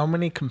 How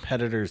many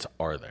competitors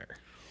are there?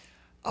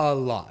 A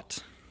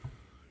lot.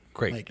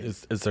 Great. Like-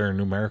 is there a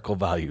numerical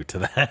value to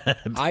that?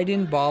 I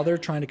didn't bother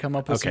trying to come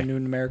up with Okay. some new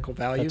numerical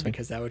value That's fine.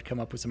 because that would come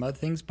up with some other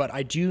things. But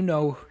I do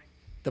know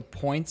the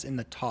points in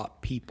the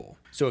top people.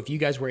 So if you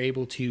guys were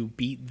able to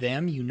beat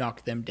them, you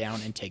knock them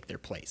down and take their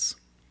place.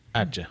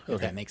 Gotcha.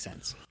 If that makes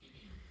sense.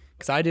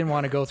 Because I didn't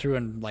want to go through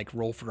and like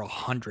roll for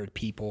 100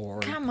 people or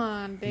Come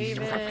on,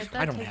 David.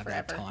 I don't take have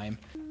that forever. time.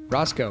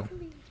 Roscoe,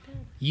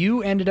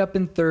 you ended up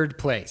in 3rd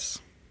place.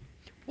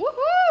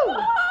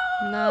 Woohoo!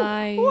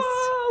 Nice.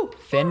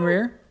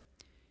 Fenrir,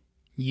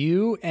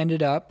 you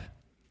ended up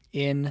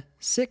in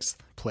 6th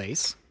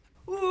place.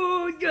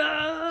 Oh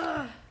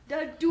yeah,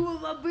 that two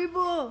of our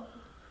people.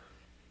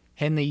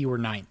 Henley, you were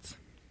 9th.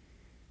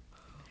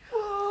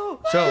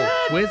 Whoa. So,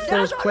 with That's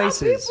those a lot of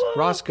places, people.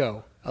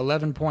 Roscoe,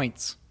 11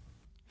 points.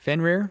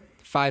 Fenrir,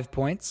 5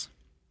 points.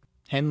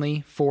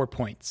 Henley, 4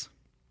 points.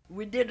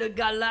 We did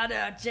got a lot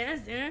of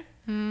chance, eh?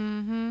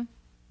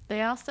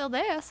 They are still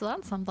there, so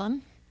that's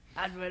something.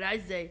 That's what I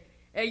say.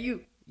 Hey,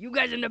 you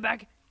guys in the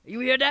back, you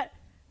hear that?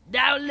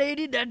 That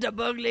lady, that's the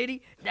bug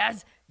lady.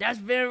 That's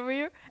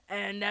Fenrir,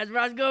 and that's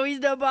Roscoe.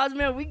 He's the boss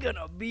man. We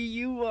gonna beat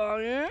you all,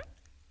 eh?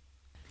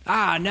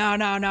 Ah,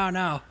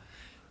 no.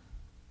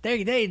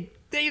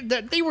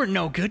 They were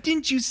no good.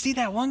 Didn't you see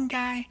that one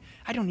guy?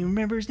 I don't even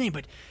remember his name,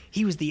 but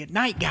he was the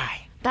night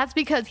guy. That's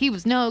because he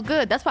was no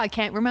good. That's why I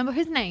can't remember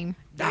his name.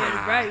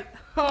 That's right.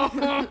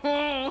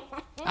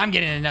 I'm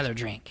getting another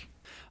drink.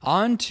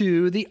 On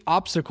to the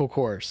obstacle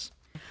course.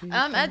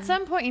 At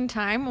some point in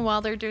time,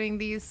 while they're doing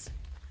these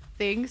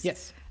things,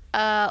 Yes.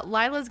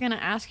 Lila's gonna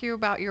ask you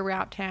about your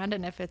wrapped hand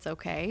and if it's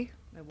okay.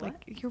 what?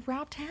 Like your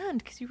wrapped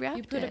hand, because you wrapped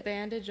You put a it.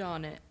 bandage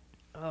on it.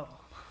 Oh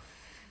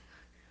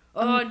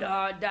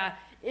no, that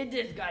it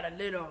just got a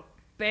little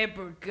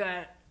paper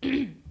cut.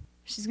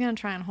 She's gonna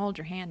try and hold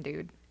your hand,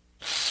 dude.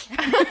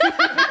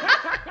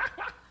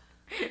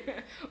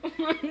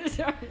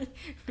 Sorry.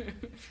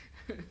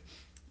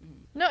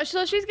 No,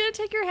 so she's gonna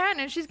take your hand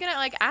and she's gonna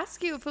like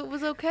ask you if it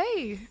was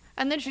okay,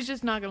 and then she's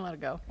just not gonna let it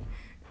go.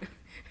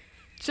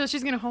 So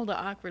she's gonna hold it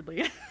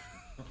awkwardly.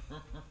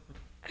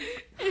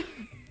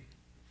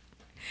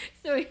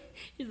 So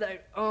he's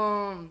like,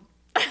 I'm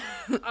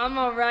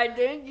alright,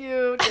 thank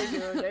you.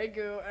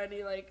 And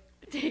he like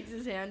takes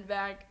his hand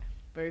back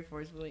very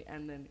forcefully,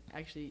 and then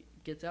actually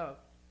gets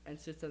up and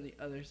sits on the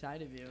other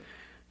side of you.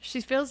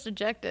 She feels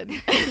dejected.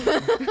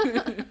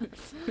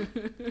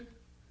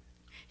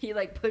 He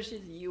like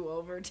pushes you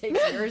over, takes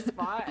your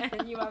spot,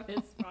 and you have his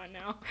spot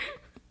now.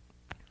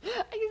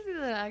 I can see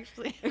that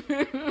actually.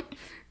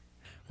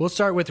 We'll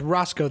start with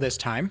Roscoe this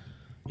time.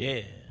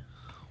 Yeah.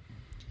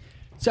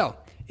 So,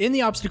 in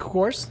the obstacle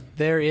course,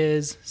 there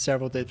is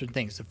several different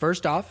things. So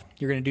first off,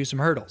 you're going to do some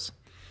hurdles.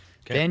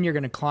 Okay. Then you're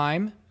going to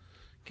climb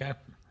Okay.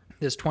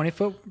 this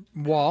 20-foot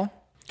wall.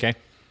 Okay.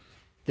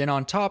 Then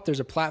on top, there's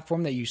a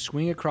platform that you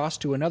swing across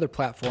to another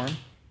platform,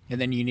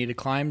 and then you need to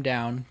climb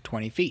down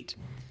 20 feet.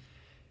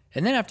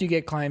 And then after you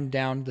get climbed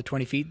down the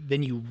 20 feet,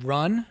 then you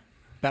run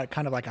about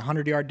kind of like a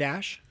 100-yard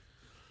dash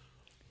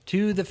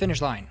to the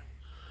finish line.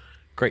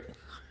 Great.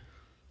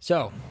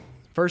 So,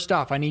 first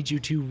off, I need you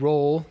to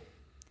roll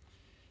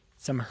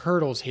some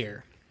hurdles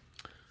here.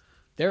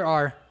 There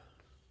are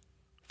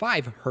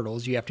 5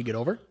 hurdles you have to get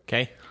over.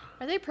 Okay.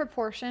 Are they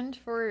proportioned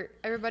for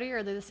everybody, or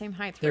are they the same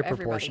height for They're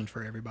everybody? proportioned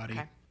for everybody.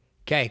 Okay.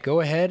 Okay, go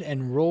ahead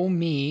and roll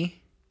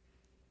me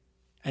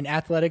an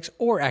athletics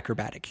or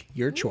acrobatic.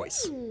 Your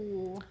choice.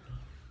 Ooh.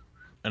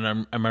 And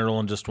am I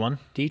rolling just one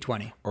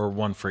D20. or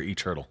one for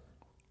each hurdle?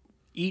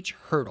 Each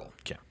hurdle.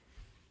 Okay.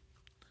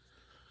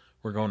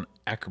 We're going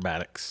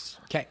acrobatics.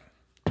 Okay.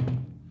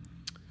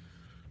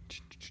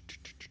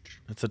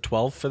 That's a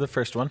 12 for the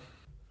first one.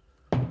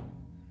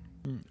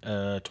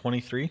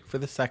 23 for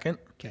the second.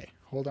 Okay,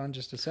 hold on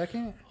just a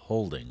second.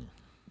 Holding.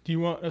 Do you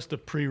want us to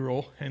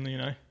pre-roll, Henley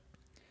and I?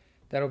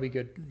 That'll be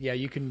good. Yeah,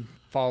 you can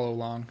follow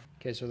along.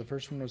 Okay, so the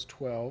first one was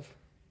 12.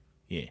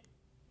 Yeah.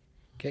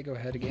 Okay, go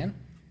ahead again.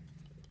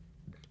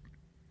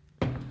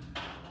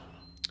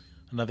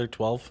 Another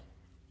 12.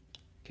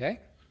 Okay,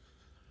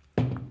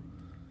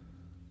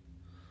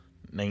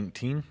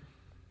 19.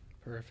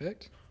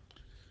 perfect.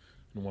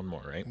 And one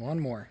more, right? One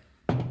more.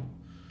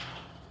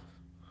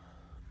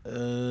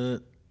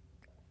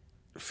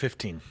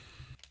 15.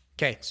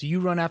 Okay, so you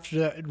run at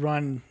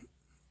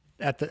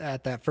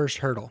that first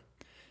hurdle.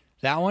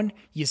 That one,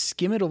 you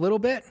skim it a little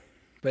bit,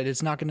 but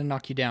it's not going to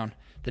knock you down.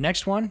 The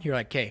next one, you're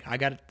like, okay, I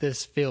got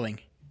this feeling,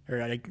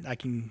 or I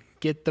can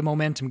get the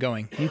momentum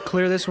going. You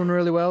clear this one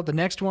really well. The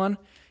next one,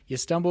 you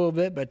stumble a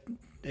bit, but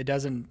it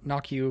doesn't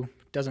knock you,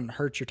 doesn't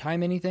hurt your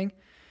time anything.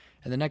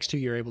 And the next two,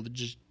 you're able to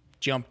just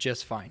jump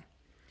just fine.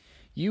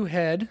 You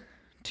head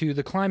to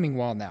the climbing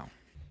wall now.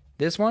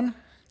 This one,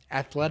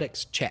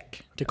 athletics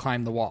check to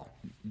climb the wall.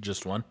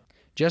 Just one?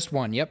 Just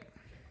one, yep.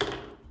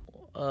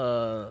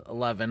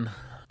 11.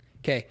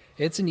 Okay,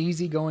 it's an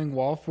easygoing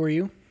wall for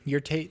you.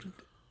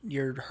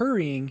 You're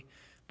hurrying,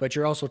 but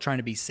you're also trying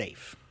to be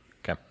safe.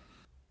 Okay.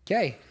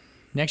 Okay,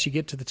 next you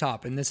get to the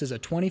top, and this is a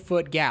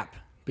 20-foot gap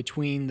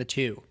between the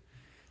two.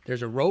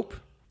 There's a rope.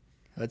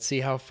 Let's see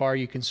how far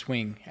you can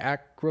swing.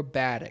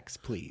 Acrobatics,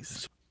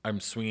 please. I'm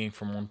swinging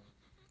from one.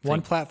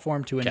 One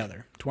platform to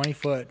another.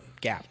 20-foot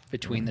gap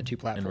between the two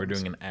platforms. And we're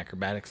doing an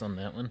acrobatics on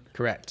that one.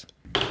 Correct.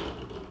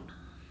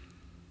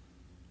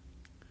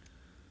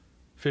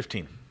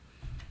 15.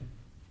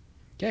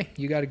 Okay,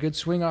 you got a good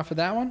swing off of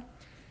that one.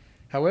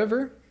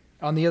 However,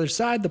 on the other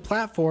side, the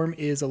platform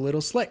is a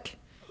little slick.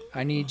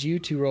 I need you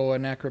to roll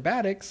an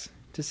acrobatics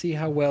to see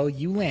how well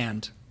you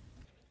land.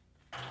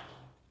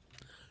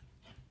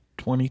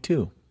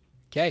 22.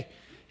 Okay,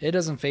 it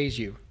doesn't phase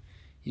you.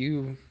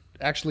 You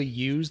actually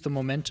use the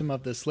momentum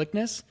of the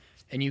slickness,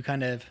 and you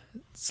kind of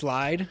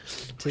slide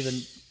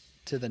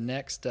to the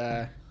next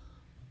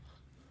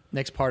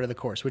part of the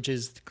course, which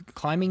is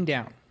climbing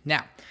down.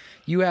 Now,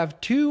 you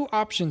have 2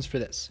 options for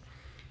this.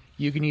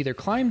 You can either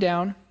climb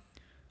down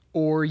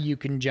or you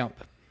can jump.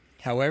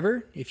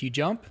 However, if you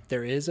jump,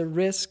 there is a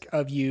risk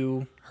of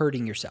you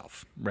hurting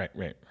yourself. Right.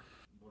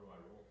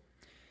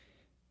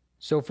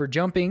 So for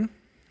jumping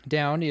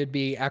down, it'd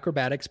be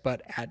acrobatics,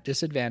 but at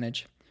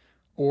disadvantage,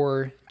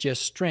 or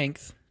just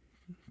strength,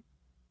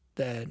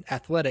 the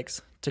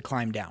athletics, to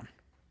climb down.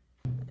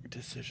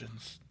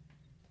 Decisions.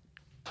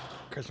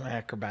 Because my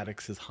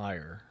acrobatics is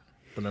higher,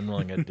 but I'm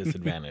rolling at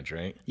disadvantage,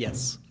 right?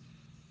 Yes.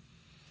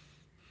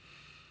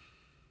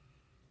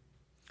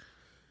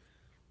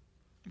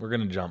 We're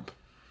going to jump.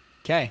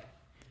 Okay.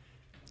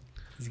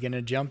 He's going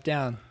to jump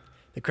down.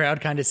 The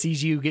crowd kind of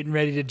sees you getting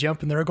ready to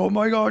jump, and they're like, oh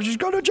my gosh, he's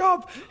going to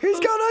jump. He's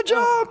going to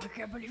jump. I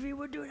can't believe he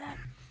would do that.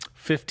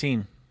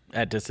 15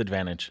 at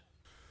disadvantage.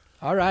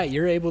 All right,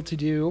 you're able to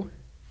do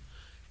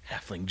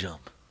Halfling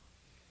jump.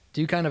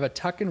 kind of a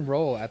tuck and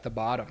roll at the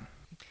bottom.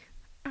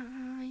 I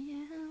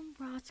am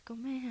Roscoe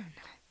Man.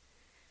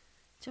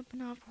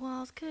 Jumping off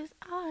walls because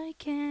I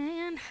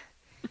can.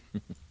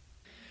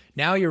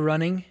 Now you're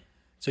running.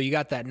 So you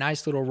got that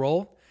nice little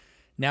roll.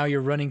 Now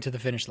you're running to the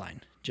finish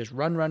line. Just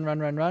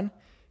run.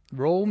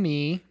 Roll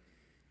me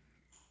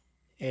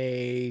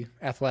a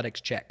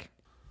athletics check.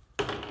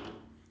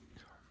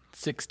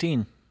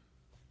 16.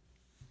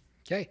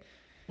 Okay.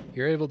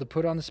 You're able to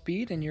put on the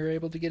speed, and you're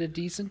able to get a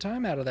decent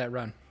time out of that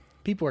run.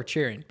 People are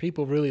cheering.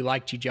 People really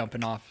liked you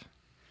jumping off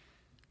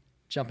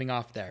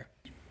there.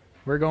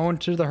 We're going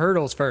to the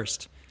hurdles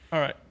first.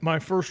 All right. My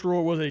first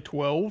roll was a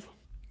 12.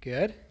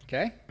 Good.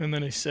 Okay. and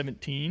then a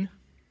 17,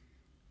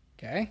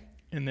 Okay.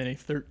 and then a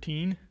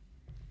 13,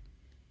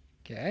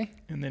 Okay.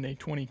 and then a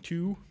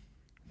 22,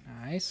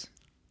 Nice.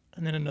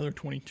 and then another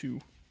 22.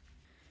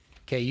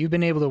 Okay, you've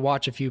been able to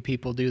watch a few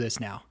people do this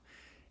now.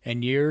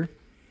 And you're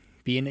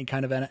being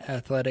kind of an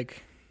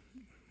athletic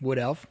wood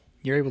elf.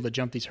 You're able to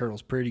jump these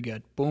hurdles pretty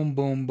good. Boom,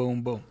 boom,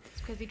 boom, boom.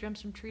 It's because he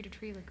jumps from tree to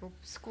tree like a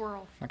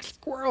squirrel. Like a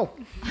squirrel.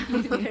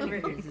 And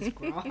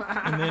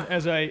then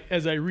as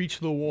I reach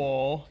the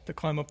wall to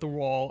climb up the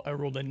wall, I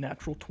rolled a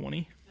natural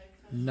 20.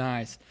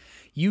 Nice.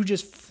 You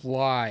just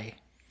fly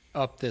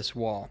up this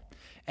wall.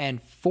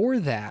 And for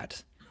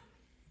that,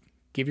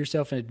 give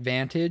yourself an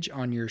advantage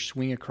on your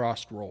swing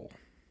across roll.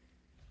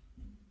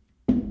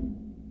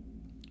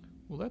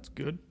 Well, that's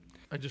good.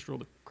 I just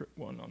rolled a crit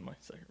 1 on my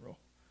second roll.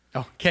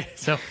 Okay,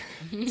 so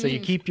you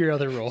keep your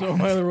other roll. So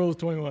my other roll is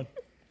 21.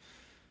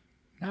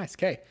 Nice.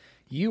 Okay.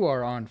 You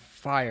are on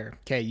fire.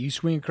 Okay, you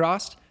swing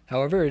across.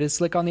 However, it is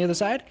slick on the other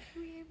side.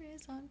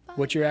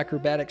 What's your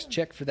acrobatics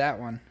check for that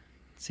one?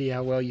 See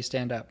how well you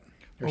stand up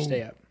or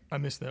stay up. I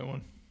missed that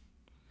one.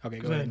 Okay,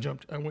 go Because ahead.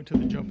 I went to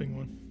the jumping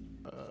one.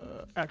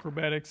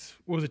 Acrobatics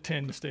was a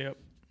 10 to stay up.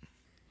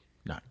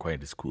 Not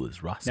quite as cool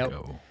as Roscoe.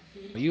 Nope.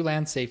 You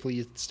land safely.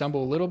 You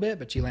stumble a little bit,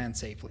 but you land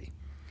safely.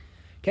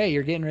 Okay,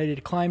 you're getting ready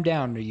to climb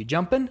down. Are you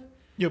jumping?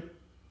 Yep.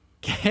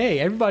 Okay,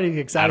 everybody's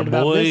excited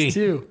about Attaboy. this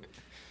too.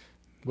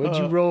 What'd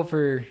you roll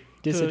for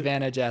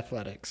disadvantage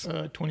athletics?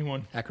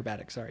 21.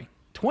 Acrobatics, sorry.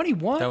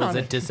 21 That was on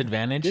a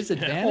disadvantage?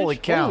 disadvantage? Holy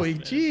cow. Holy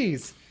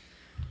jeez.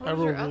 I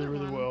rolled really,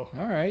 really well.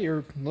 All right, you're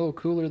a little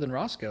cooler than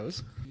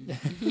Roscoe's.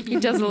 He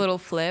does a little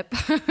flip.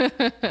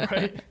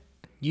 Right?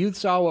 You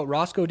saw what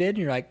Roscoe did, and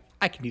you're like,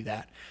 I can do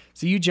that.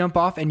 So you jump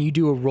off, and you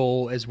do a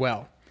roll as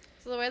well.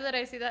 So the way that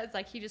I see that is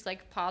like he just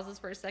like pauses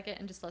for a second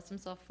and just lets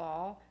himself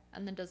fall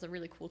and then does a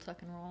really cool tuck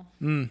and roll.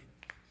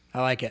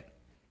 I like it.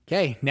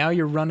 Okay, now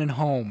you're running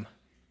home.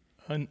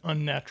 An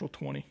unnatural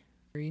 20.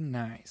 Very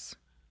nice.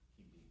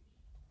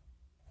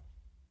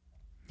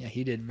 Yeah,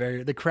 he did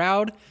very. The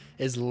crowd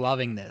is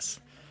loving this.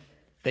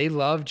 They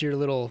loved your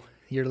little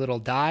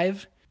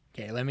dive.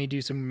 Okay, let me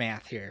do some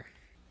math here.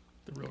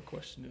 The real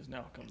question is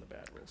now come the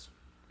bad rolls.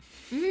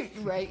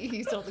 Right,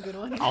 he stole the good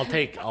one. I'll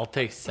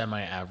take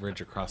semi-average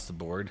across the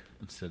board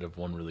instead of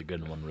one really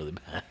good and one really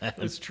bad.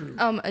 That's true.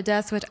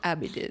 That's what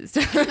Abby does.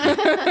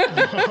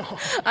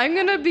 I'm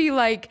gonna be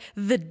like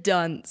the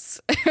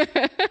dunce.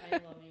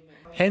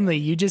 Henley,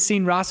 you just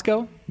seen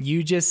Roscoe.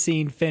 You just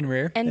seen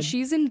Fenrir. And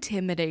she's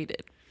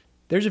intimidated.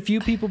 There's a few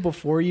people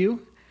before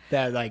you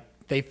that like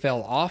they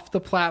fell off the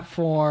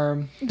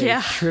platform. They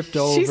Yeah, tripped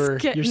she's over.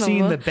 getting You're a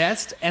seeing the look.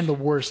 best and the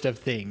worst of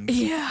things.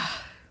 Yeah.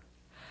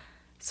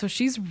 So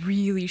she's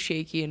really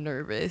shaky and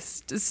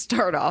nervous to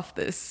start off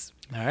this.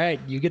 All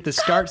right, you get the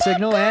start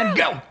signal and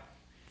go.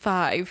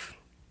 5.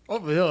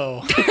 Oh,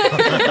 ew.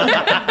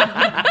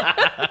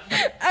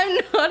 I'm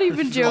not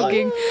even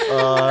joking.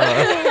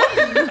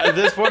 At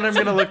this point, I'm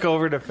going to look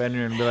over to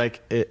Fenrir and be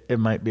like, it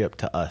might be up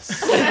to us.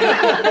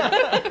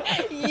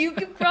 You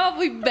could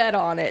probably bet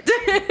on it.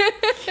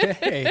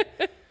 Okay.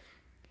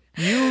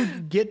 You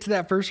get to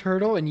that first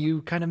hurdle and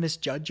you kind of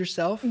misjudge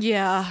yourself.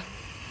 Yeah.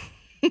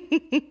 I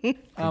think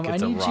I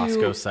it's a need you-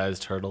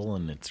 Roscoe-sized turtle,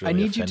 and it's really I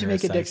need you to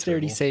make a Fenrir-sized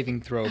dexterity turtle.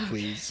 saving throw,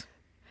 please.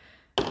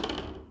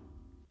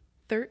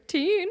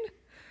 13.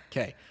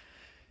 Okay.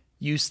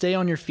 You stay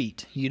on your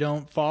feet. You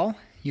don't fall.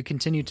 You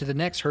continue to the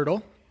next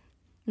hurdle.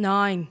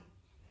 9.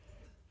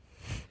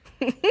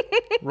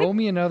 Roll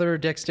me another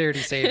dexterity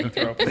saving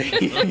throw,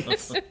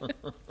 please.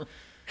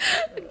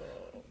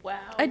 Wow.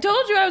 I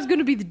told you I was going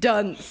to be the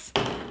dunce.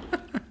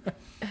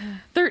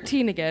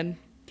 13 again.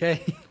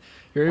 Okay.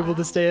 You're able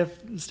to stay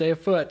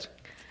afoot.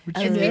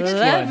 What's your next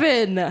one?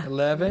 11.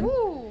 11.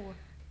 Ooh.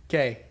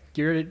 Okay.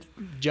 You're to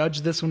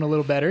judge this one a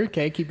little better.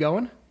 Okay, keep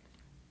going.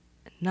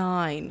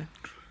 9.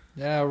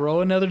 Yeah,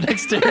 roll another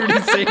dexterity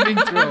saving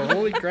throw.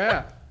 Holy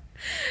crap.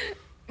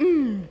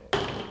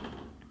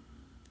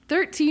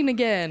 13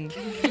 again.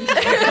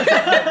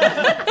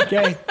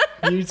 Okay,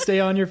 you stay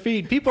on your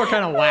feet. People are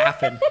kind of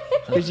laughing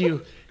because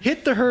you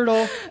hit the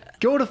hurdle,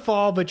 go to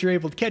fall, but you're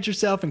able to catch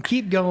yourself and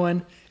keep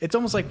going. It's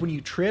almost like when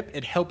you trip,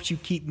 it helps you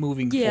keep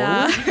moving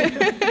Yeah.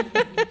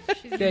 forward.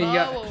 She's Okay,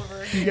 low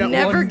over. You got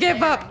Never one.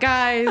 give up,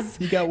 guys.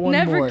 You got one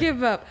Never more.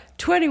 give up.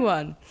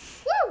 21.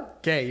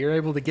 Okay, you're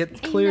able to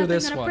get clear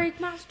this one. Break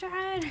my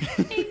stride.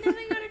 Ain't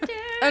nothing gonna tear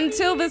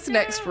Until me this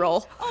next down.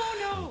 roll. Oh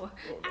no,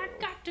 I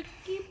got to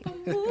keep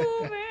on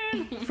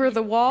moving. For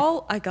the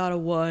wall, I got a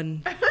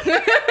 1.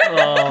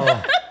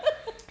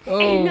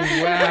 Oh,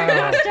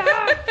 wow.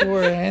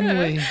 Poor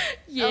Henley.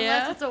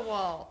 Unless it's a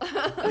wall.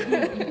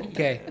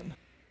 Okay.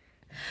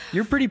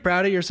 You're pretty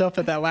proud of yourself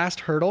at that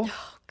last hurdle.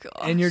 Gosh.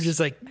 And you're just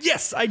like,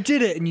 yes, I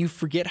did it. And you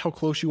forget how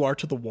close you are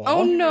to the wall. Oh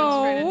Right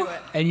no. into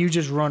it. And you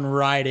just run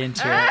right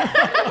into it.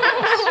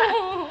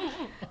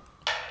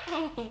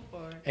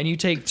 And you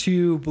take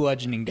 2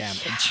 bludgeoning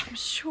damage.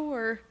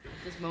 Sure.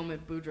 This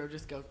moment, Boudreaux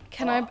just goes.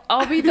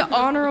 I'll be the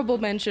honorable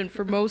mention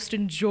for most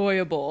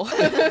enjoyable.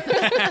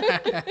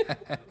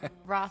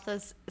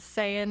 Rotha's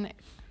saying,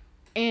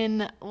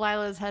 in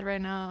Lila's head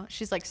right now.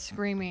 She's like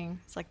screaming.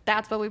 It's like,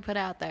 that's what we put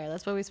out there.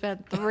 That's what we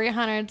spent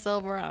 300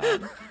 silver on.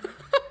 This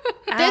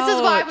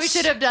is why we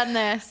should have done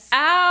this.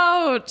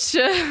 Ouch.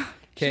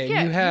 Okay, You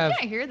you have.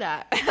 can't hear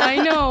that. I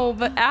know,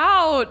 but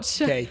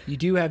ouch. Okay, you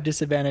do have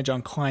disadvantage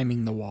on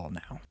climbing the wall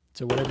now.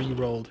 So whatever you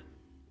rolled.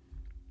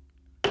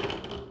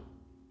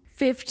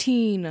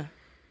 15.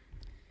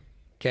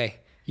 Okay,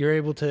 you're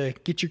able to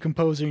get your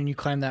composure and you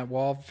climb that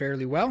wall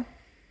fairly well.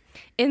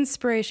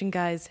 Inspiration,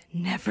 guys.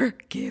 Never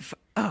give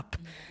up.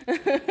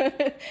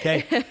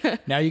 Okay,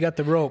 now you got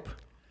the rope.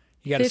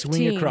 You got to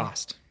swing 15.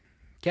 across.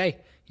 Okay,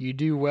 you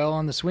do well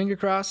on the swing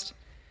across.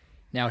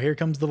 Now here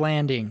comes the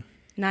landing.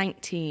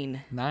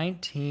 19.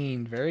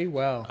 19, very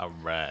well. All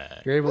right.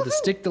 You're able to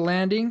stick the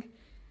landing.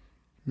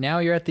 Now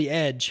you're at the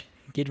edge.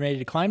 Getting ready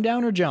to climb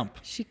down or jump?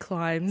 She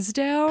climbs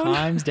down.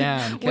 Climbs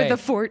down. Okay. With a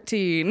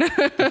 14.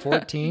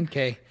 14.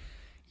 Okay.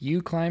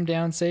 You climb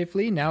down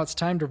safely. Now it's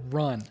time to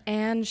run.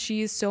 And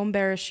she's so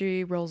embarrassed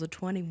she rolls a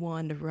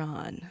 21 to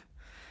run.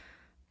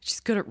 She's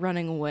good at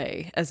running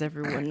away, as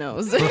everyone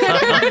knows.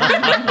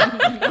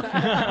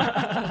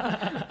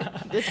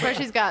 This part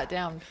she's got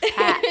down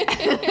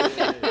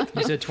pat.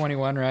 You said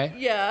 21, right?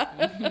 Yeah.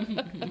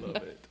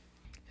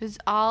 It's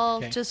all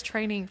Okay. just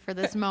training for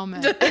this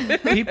moment.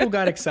 People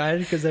got excited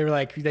because they were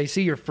like, they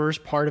see your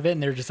first part of it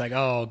and they're just like,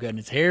 oh,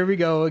 goodness, here we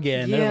go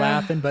again. They're Yeah.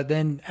 laughing. But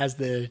then as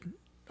the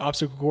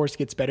obstacle course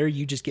gets better,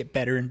 you just get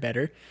better and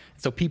better.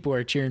 So people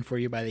are cheering for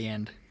you by the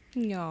end.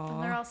 And they're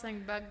Aww. all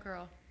saying bug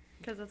girl.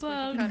 Because that's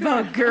what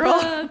Bug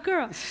girl.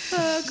 girl.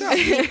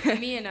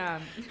 Me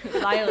and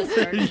Lila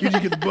started. You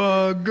just get the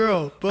bug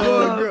girl,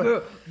 bug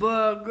girl.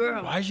 Bug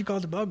girl. Why is she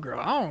called the bug girl?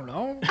 I don't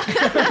know.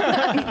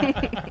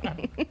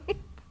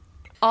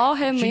 All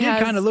She Henley did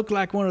has. kind of look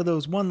like one of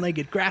those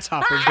one-legged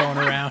grasshoppers going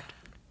around.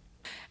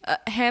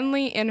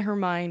 Henley in her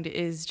mind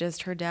is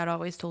just her dad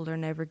always told her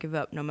never give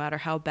up no matter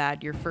how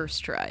bad your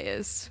first try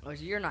is. Oh,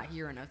 so you're not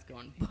hearing us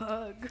going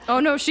bug. Oh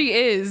no, she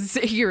is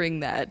hearing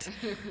that.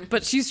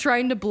 But she's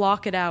trying to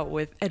block it out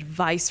with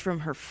advice from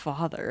her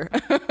father.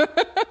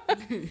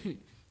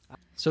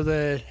 So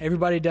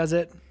everybody does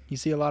it. You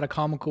see a lot of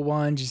comical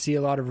ones. You see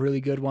a lot of really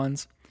good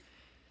ones.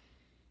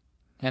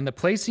 And the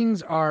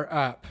placings are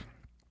up.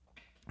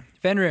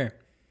 Fenrir,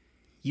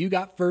 you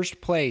got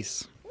first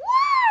place.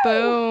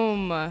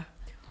 Boom.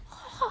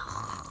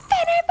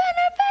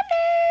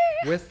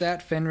 With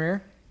that,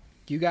 Fenrir,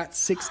 you got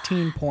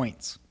 16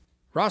 points.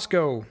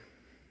 Roscoe,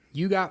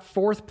 you got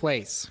fourth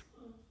place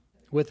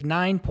with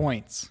 9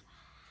 points.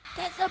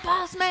 That's the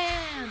boss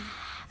man.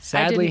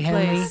 Sadly, didn't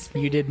Henley, place.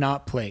 you did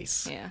not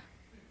place. Yeah.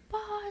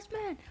 Boss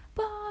man.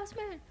 Boss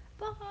man.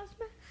 Boss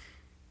man.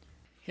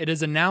 It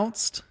is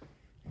announced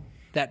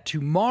that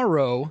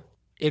tomorrow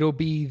it'll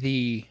be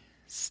the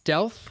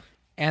stealth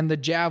and the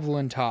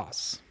javelin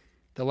toss,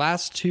 the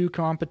last two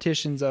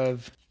competitions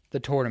of the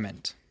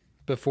tournament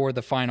before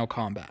the final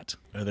combat.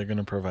 Are they going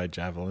to provide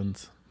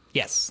javelins?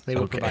 Yes, they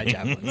will Okay. provide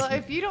javelins. Well,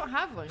 if you don't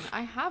have one,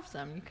 I have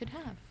some. You could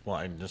have. Well,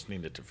 I just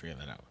needed to figure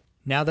that out.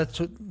 Now that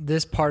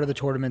this part of the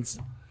tournament's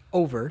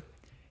over,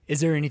 is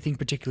there anything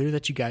particular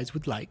that you guys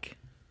would like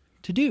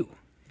to do?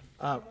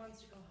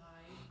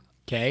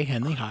 Okay,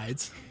 Henley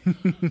hides.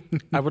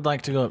 I would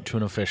like to go up to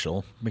an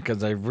official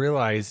because I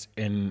realized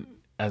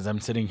as I'm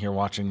sitting here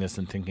watching this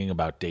and thinking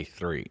about day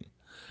 3.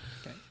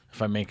 Okay.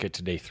 If I make it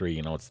to day 3,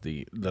 it's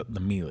the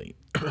melee.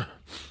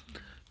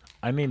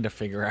 I need to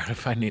figure out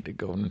if I need to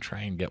go and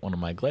try and get one of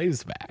my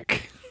glaives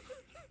back.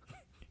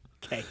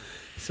 Okay.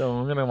 So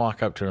I'm gonna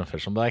walk up to an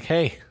official and be like,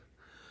 "Hey,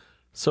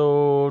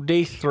 so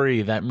day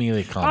 3, that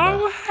melee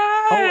combat."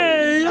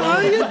 Hey, how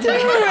you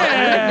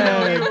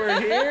doing?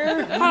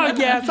 Oh,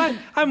 yes,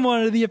 I'm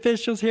one of the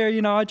officials here.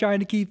 I'm trying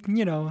to keep,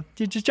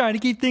 just trying to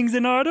keep things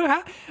in order.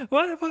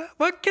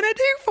 What can I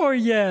do for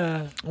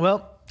you?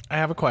 Well, I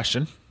have a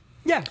question.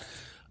 Yeah.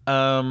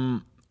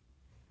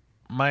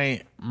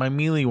 My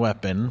melee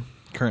weapon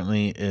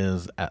currently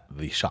is at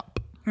the shop.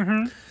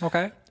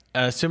 Okay.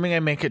 Assuming I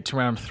make it to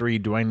round 3,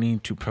 do I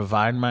need to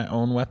provide my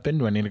own weapon?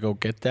 Do I need to go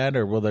get that,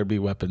 or will there be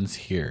weapons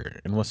here?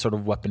 And what sort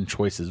of weapon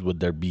choices would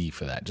there be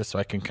for that, just so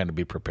I can kind of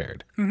be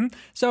prepared?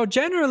 So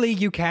generally,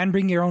 you can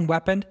bring your own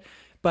weapon,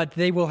 but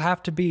they will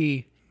have to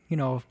be,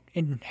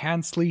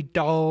 enhancedly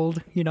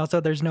dulled,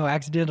 so there's no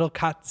accidental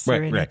cuts or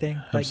Right, right.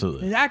 anything.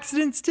 Absolutely.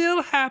 Accidents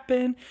still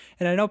happen,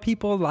 and I know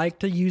people like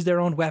to use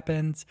their own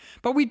weapons,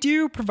 but we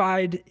do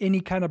provide any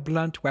kind of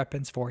blunt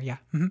weapons for you.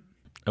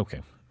 Okay.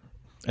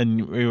 And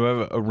you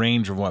have a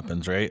range of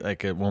weapons, right?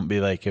 Like, it won't be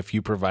like if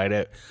you provide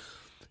it,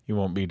 you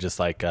won't be just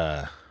like,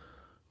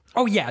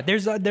 Oh yeah,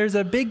 there's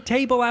a big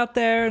table out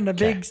there and a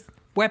big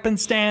weapon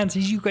stand, so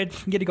you get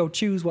to go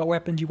choose what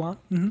weapons you want.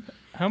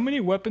 How many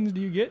weapons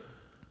do you get?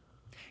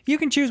 You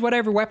can choose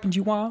whatever weapons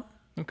you want,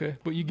 Okay,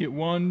 but you get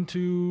 1,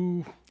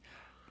 2.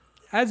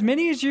 as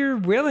many as you're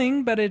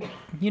willing. But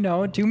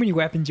too many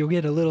weapons, you'll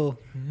get a little,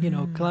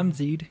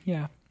 clumsied.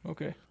 Yeah.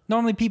 Okay.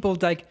 Normally people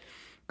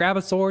grab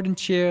a sword and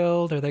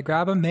shield, or they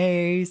grab a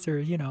mace,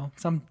 or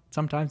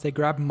sometimes they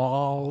grab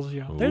mauls.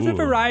 There's a Ooh.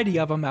 variety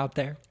of them out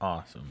there.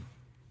 awesome.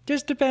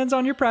 Just depends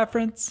on your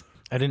preference.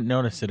 I didn't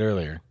notice it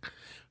earlier.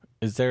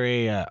 Is there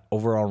a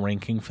overall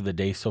ranking for the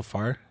day so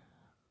far?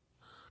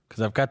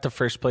 Because I've got the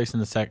first place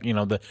and the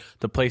second,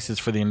 the places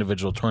for the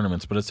individual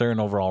tournaments, but is there an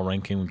overall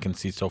ranking we can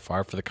see so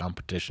far for the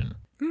competition?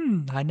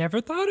 I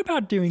never thought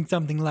about doing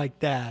something like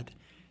that.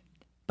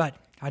 But,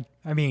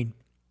 I mean,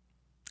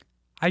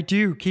 I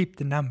do keep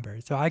the number,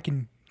 so I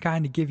can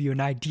kind of give you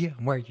an idea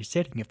on where you're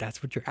sitting if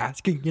that's what you're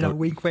asking.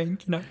 Wink,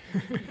 wink,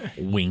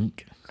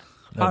 Wink.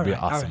 That'd be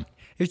awesome. All right.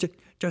 It's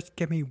just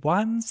give me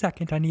 1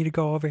 second. I need to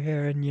go over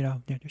here and,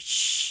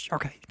 shh.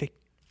 Okay,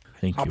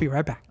 Thank I'll you. be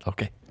right back.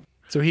 Okay.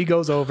 So he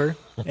goes over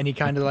and he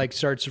kind of like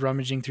starts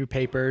rummaging through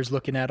papers,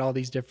 looking at all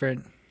these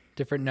different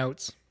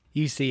notes.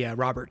 You see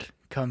Robert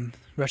come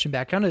rushing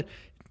back.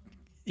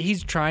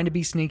 He's trying to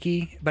be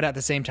sneaky, but at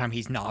the same time,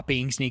 he's not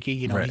being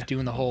sneaky. Right. He's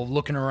doing the whole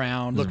looking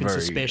around, looking very,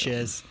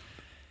 suspicious.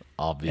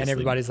 Obviously. And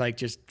everybody's like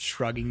just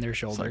shrugging their It's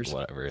shoulders.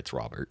 like, whatever, it's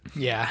Robert.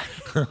 Yeah.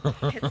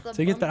 It's So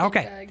he gets back.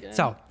 Okay.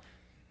 So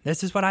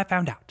this is what I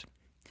found out.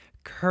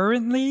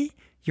 Currently,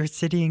 you're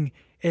sitting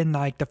in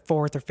like the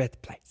 4th or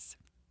 5th place.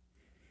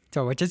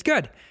 So, which is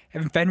good.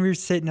 And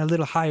Fenrir's sitting a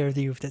little higher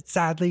than you. But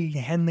sadly,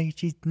 Henley,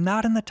 she's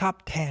not in the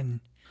top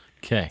 10.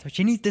 Okay. So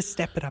she needs to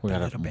step it up a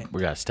little bit. We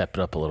got to step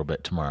it up a little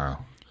bit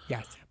tomorrow.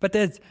 Yes. But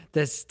there's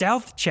the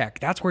stealth check.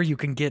 That's where you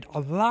can get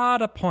a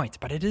lot of points.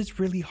 But it is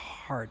really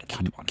hard,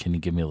 that one. Can you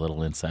give me a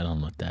little insight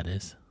on what that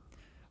is?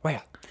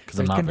 Well, Because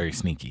I'm not very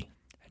sneaky.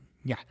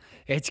 Yeah,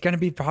 it's going to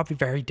be probably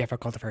very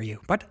difficult for you,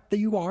 but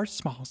you are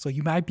small, so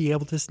you might be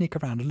able to sneak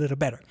around a little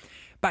better.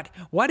 But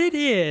what it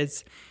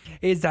is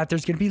that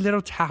there's going to be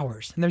little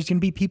towers, and there's going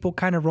to be people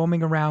kind of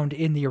roaming around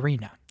in the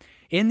arena.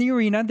 In the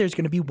arena, there's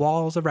going to be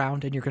walls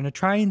around, and you're going to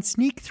try and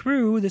sneak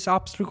through this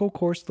obstacle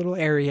course little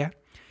area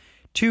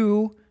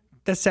to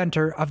the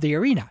center of the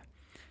arena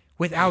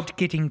without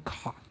getting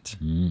caught.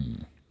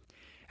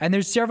 And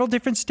there's several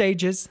different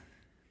stages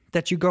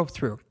that you go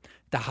through.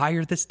 The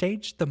higher the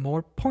stage, the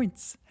more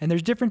points. And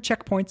there's different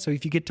checkpoints. So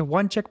if you get to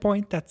one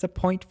checkpoint, that's a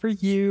point for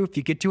you. If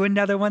you get to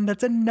another one,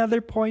 that's another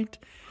point.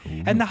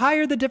 And the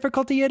higher the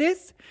difficulty it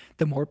is,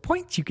 the more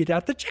points you get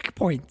at the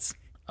checkpoints.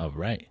 All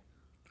right.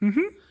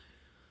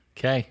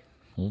 Okay.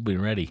 We'll be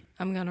ready.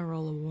 I'm going to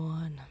roll a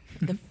 1.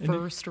 The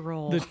first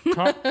roll. The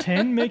top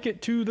 10 make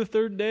it to the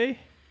third day?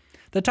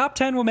 The top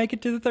 10 will make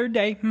it to the third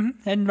day.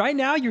 And right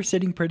now, you're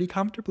sitting pretty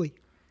comfortably.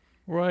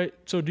 Right.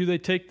 So do they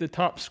take the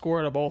top score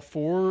out of all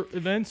 4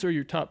 events or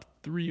your top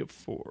 3 of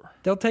 4?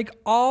 They'll take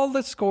all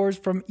the scores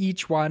from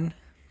each one,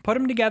 put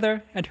them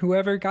together, and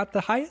whoever got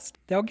the highest,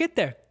 they'll get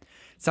there.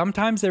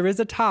 Sometimes there is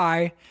a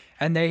tie,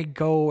 and they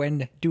go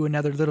and do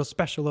another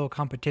special little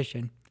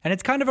competition. And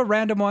it's kind of a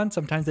random one.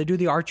 Sometimes they do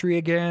the archery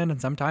again, and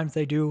sometimes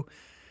they do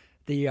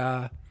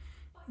the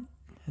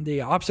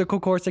obstacle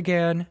course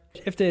again.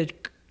 If the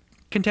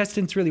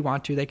contestants really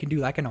want to, they can do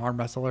like an arm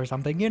wrestle or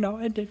something,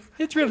 and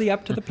it's really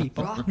up to the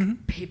people. Rock,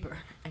 paper,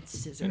 and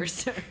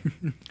scissors.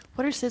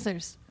 What are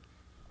scissors?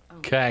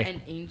 Okay.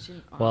 An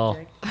ancient Well,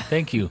 object.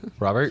 thank you,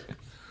 Robert.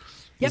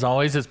 As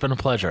always, it's been a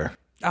pleasure.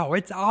 Oh,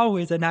 it's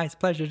always a nice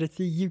pleasure to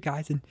see you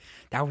guys, and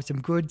that was some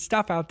good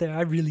stuff out there.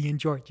 I really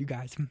enjoyed you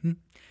guys.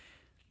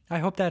 I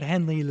hope that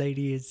Henley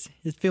lady is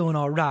feeling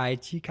all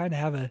right. She kind of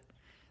have a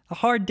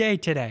hard day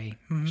today.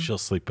 She'll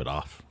sleep it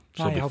off.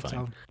 She'll I be hope fine.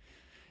 so.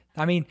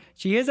 I mean,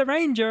 she is a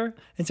ranger,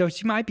 and so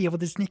she might be able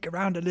to sneak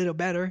around a little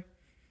better.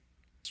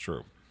 It's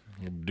true.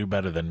 You'll do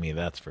better than me,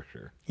 that's for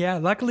sure. Yeah,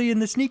 luckily in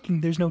the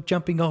sneaking, there's no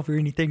jumping over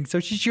anything, so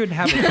she shouldn't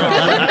have a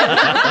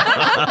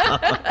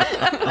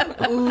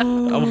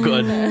problem. Oh,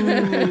 good.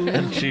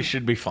 And she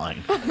should be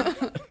fine.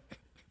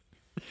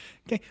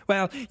 Okay,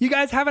 well, you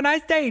guys have a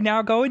nice day.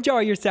 Now go enjoy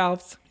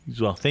yourselves. As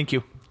well, thank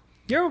you.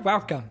 You're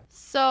welcome.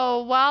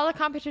 So while the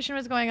competition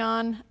was going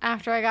on,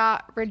 after I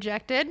got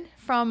rejected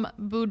from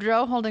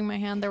Boudreaux holding my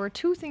hand, there were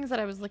 2 things that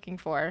I was looking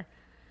for.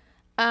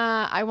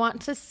 I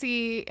want to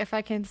see if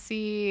I can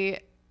see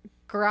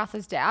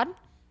Garotha's dad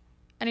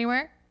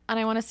anywhere. And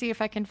I want to see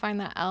if I can find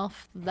that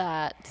elf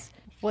that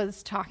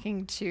was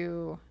talking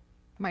to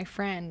my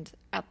friend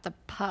at the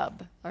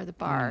pub or the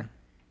bar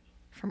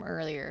from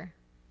earlier.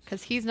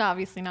 Because he's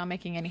obviously not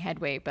making any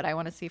headway, but I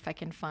want to see if I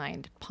can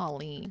find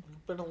Pauline.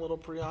 Been a little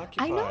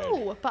preoccupied. I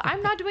know, but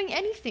I'm not doing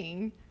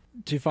anything.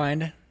 To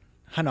find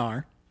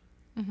Hanar,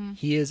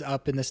 he is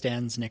up in the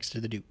stands next to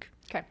the Duke.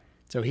 Okay.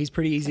 So he's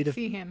pretty easy to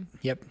see him.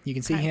 Yep, you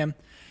can see Okay. him.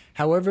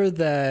 However,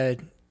 the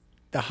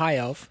high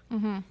elf,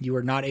 you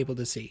are not able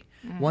to see.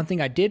 One thing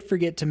I did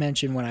forget to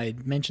mention when I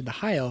mentioned the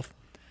high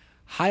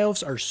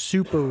elves are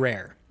super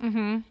rare.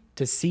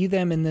 To see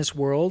them in this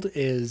world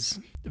is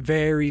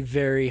very,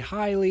 very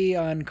highly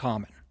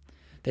uncommon.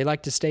 They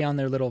like to stay on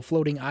their little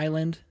floating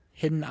island,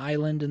 hidden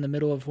island in the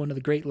middle of one of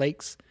the Great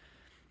Lakes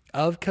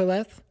of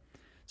Kaleth.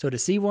 So to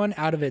see one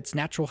out of its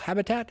natural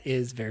habitat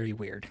is very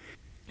weird.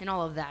 And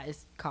all of that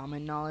is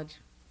common knowledge.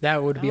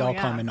 That would be Oh, all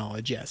yeah. common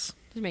knowledge, yes.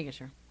 Just making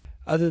sure.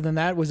 Other than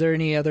that, was there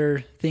any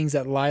other things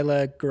that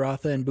Lila,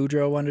 Garotha, and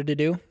Boudreaux wanted to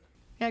do?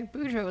 Yeah,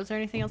 Boudreaux, was there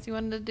anything else you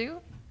wanted to do?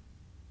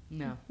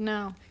 No.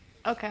 No.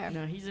 Okay.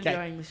 No, he's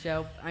enjoying the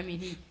show. I mean,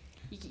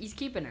 he's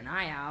keeping an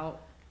eye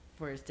out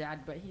for his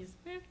dad, but he's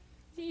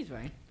He's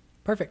fine.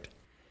 Perfect.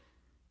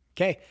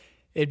 Okay.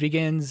 It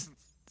begins.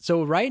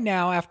 So right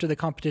now, after the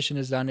competition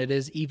is done, it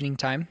is evening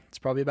time. It's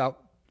probably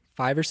about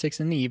 5 or 6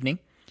 in the evening.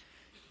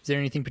 Is there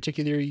anything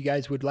particular you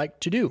guys would like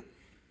to do?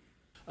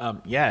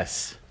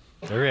 Yes,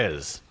 there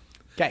is.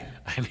 Okay.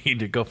 I need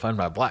to go find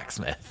my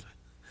blacksmith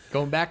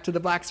Going back to the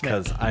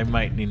blacksmith. because I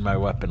might need my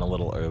weapon a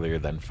little earlier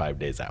than 5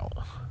 days out.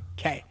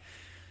 Okay.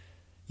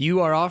 You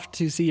are off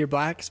to see your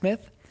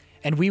blacksmith,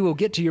 and we will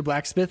get to your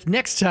blacksmith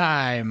next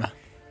time.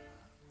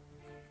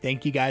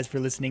 Thank you guys for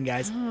listening,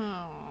 guys.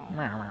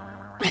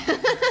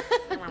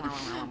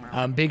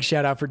 Big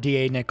shout out for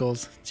D.A.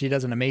 Nichols. She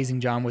does an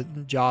amazing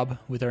job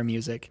with our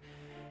music.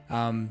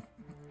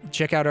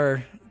 Check out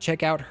her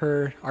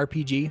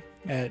RPG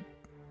at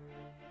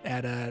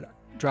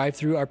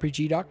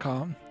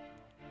drivethrurpg.com.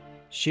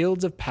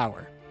 Shields of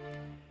Power.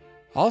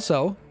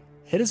 Also,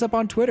 hit us up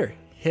on Twitter.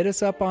 Hit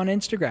us up on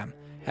Instagram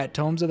at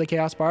Tomes of the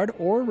Chaos Bard,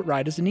 or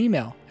write us an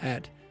email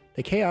at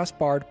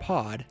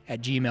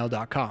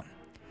thechaosbardpod@gmail.com.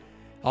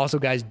 Also,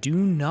 guys, do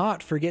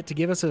not forget to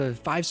give us a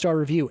 5-star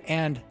review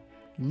and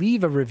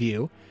leave a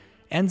review,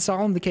 and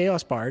Solemn the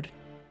Chaos Bard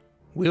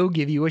will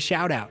give you a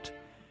shout out.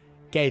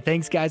 Okay,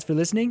 thanks guys for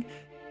listening.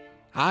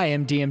 I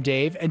am DM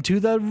Dave, and to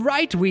the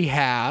right we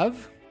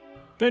have...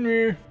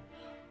 Fenrir.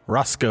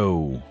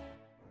 Roscoe.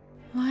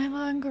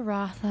 Lila and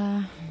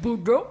Garatha.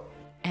 Boudreaux.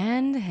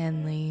 And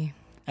Henley.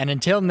 And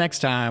until next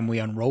time, we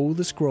unroll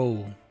the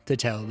scroll to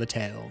tell the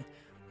tale.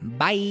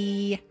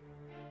 Bye!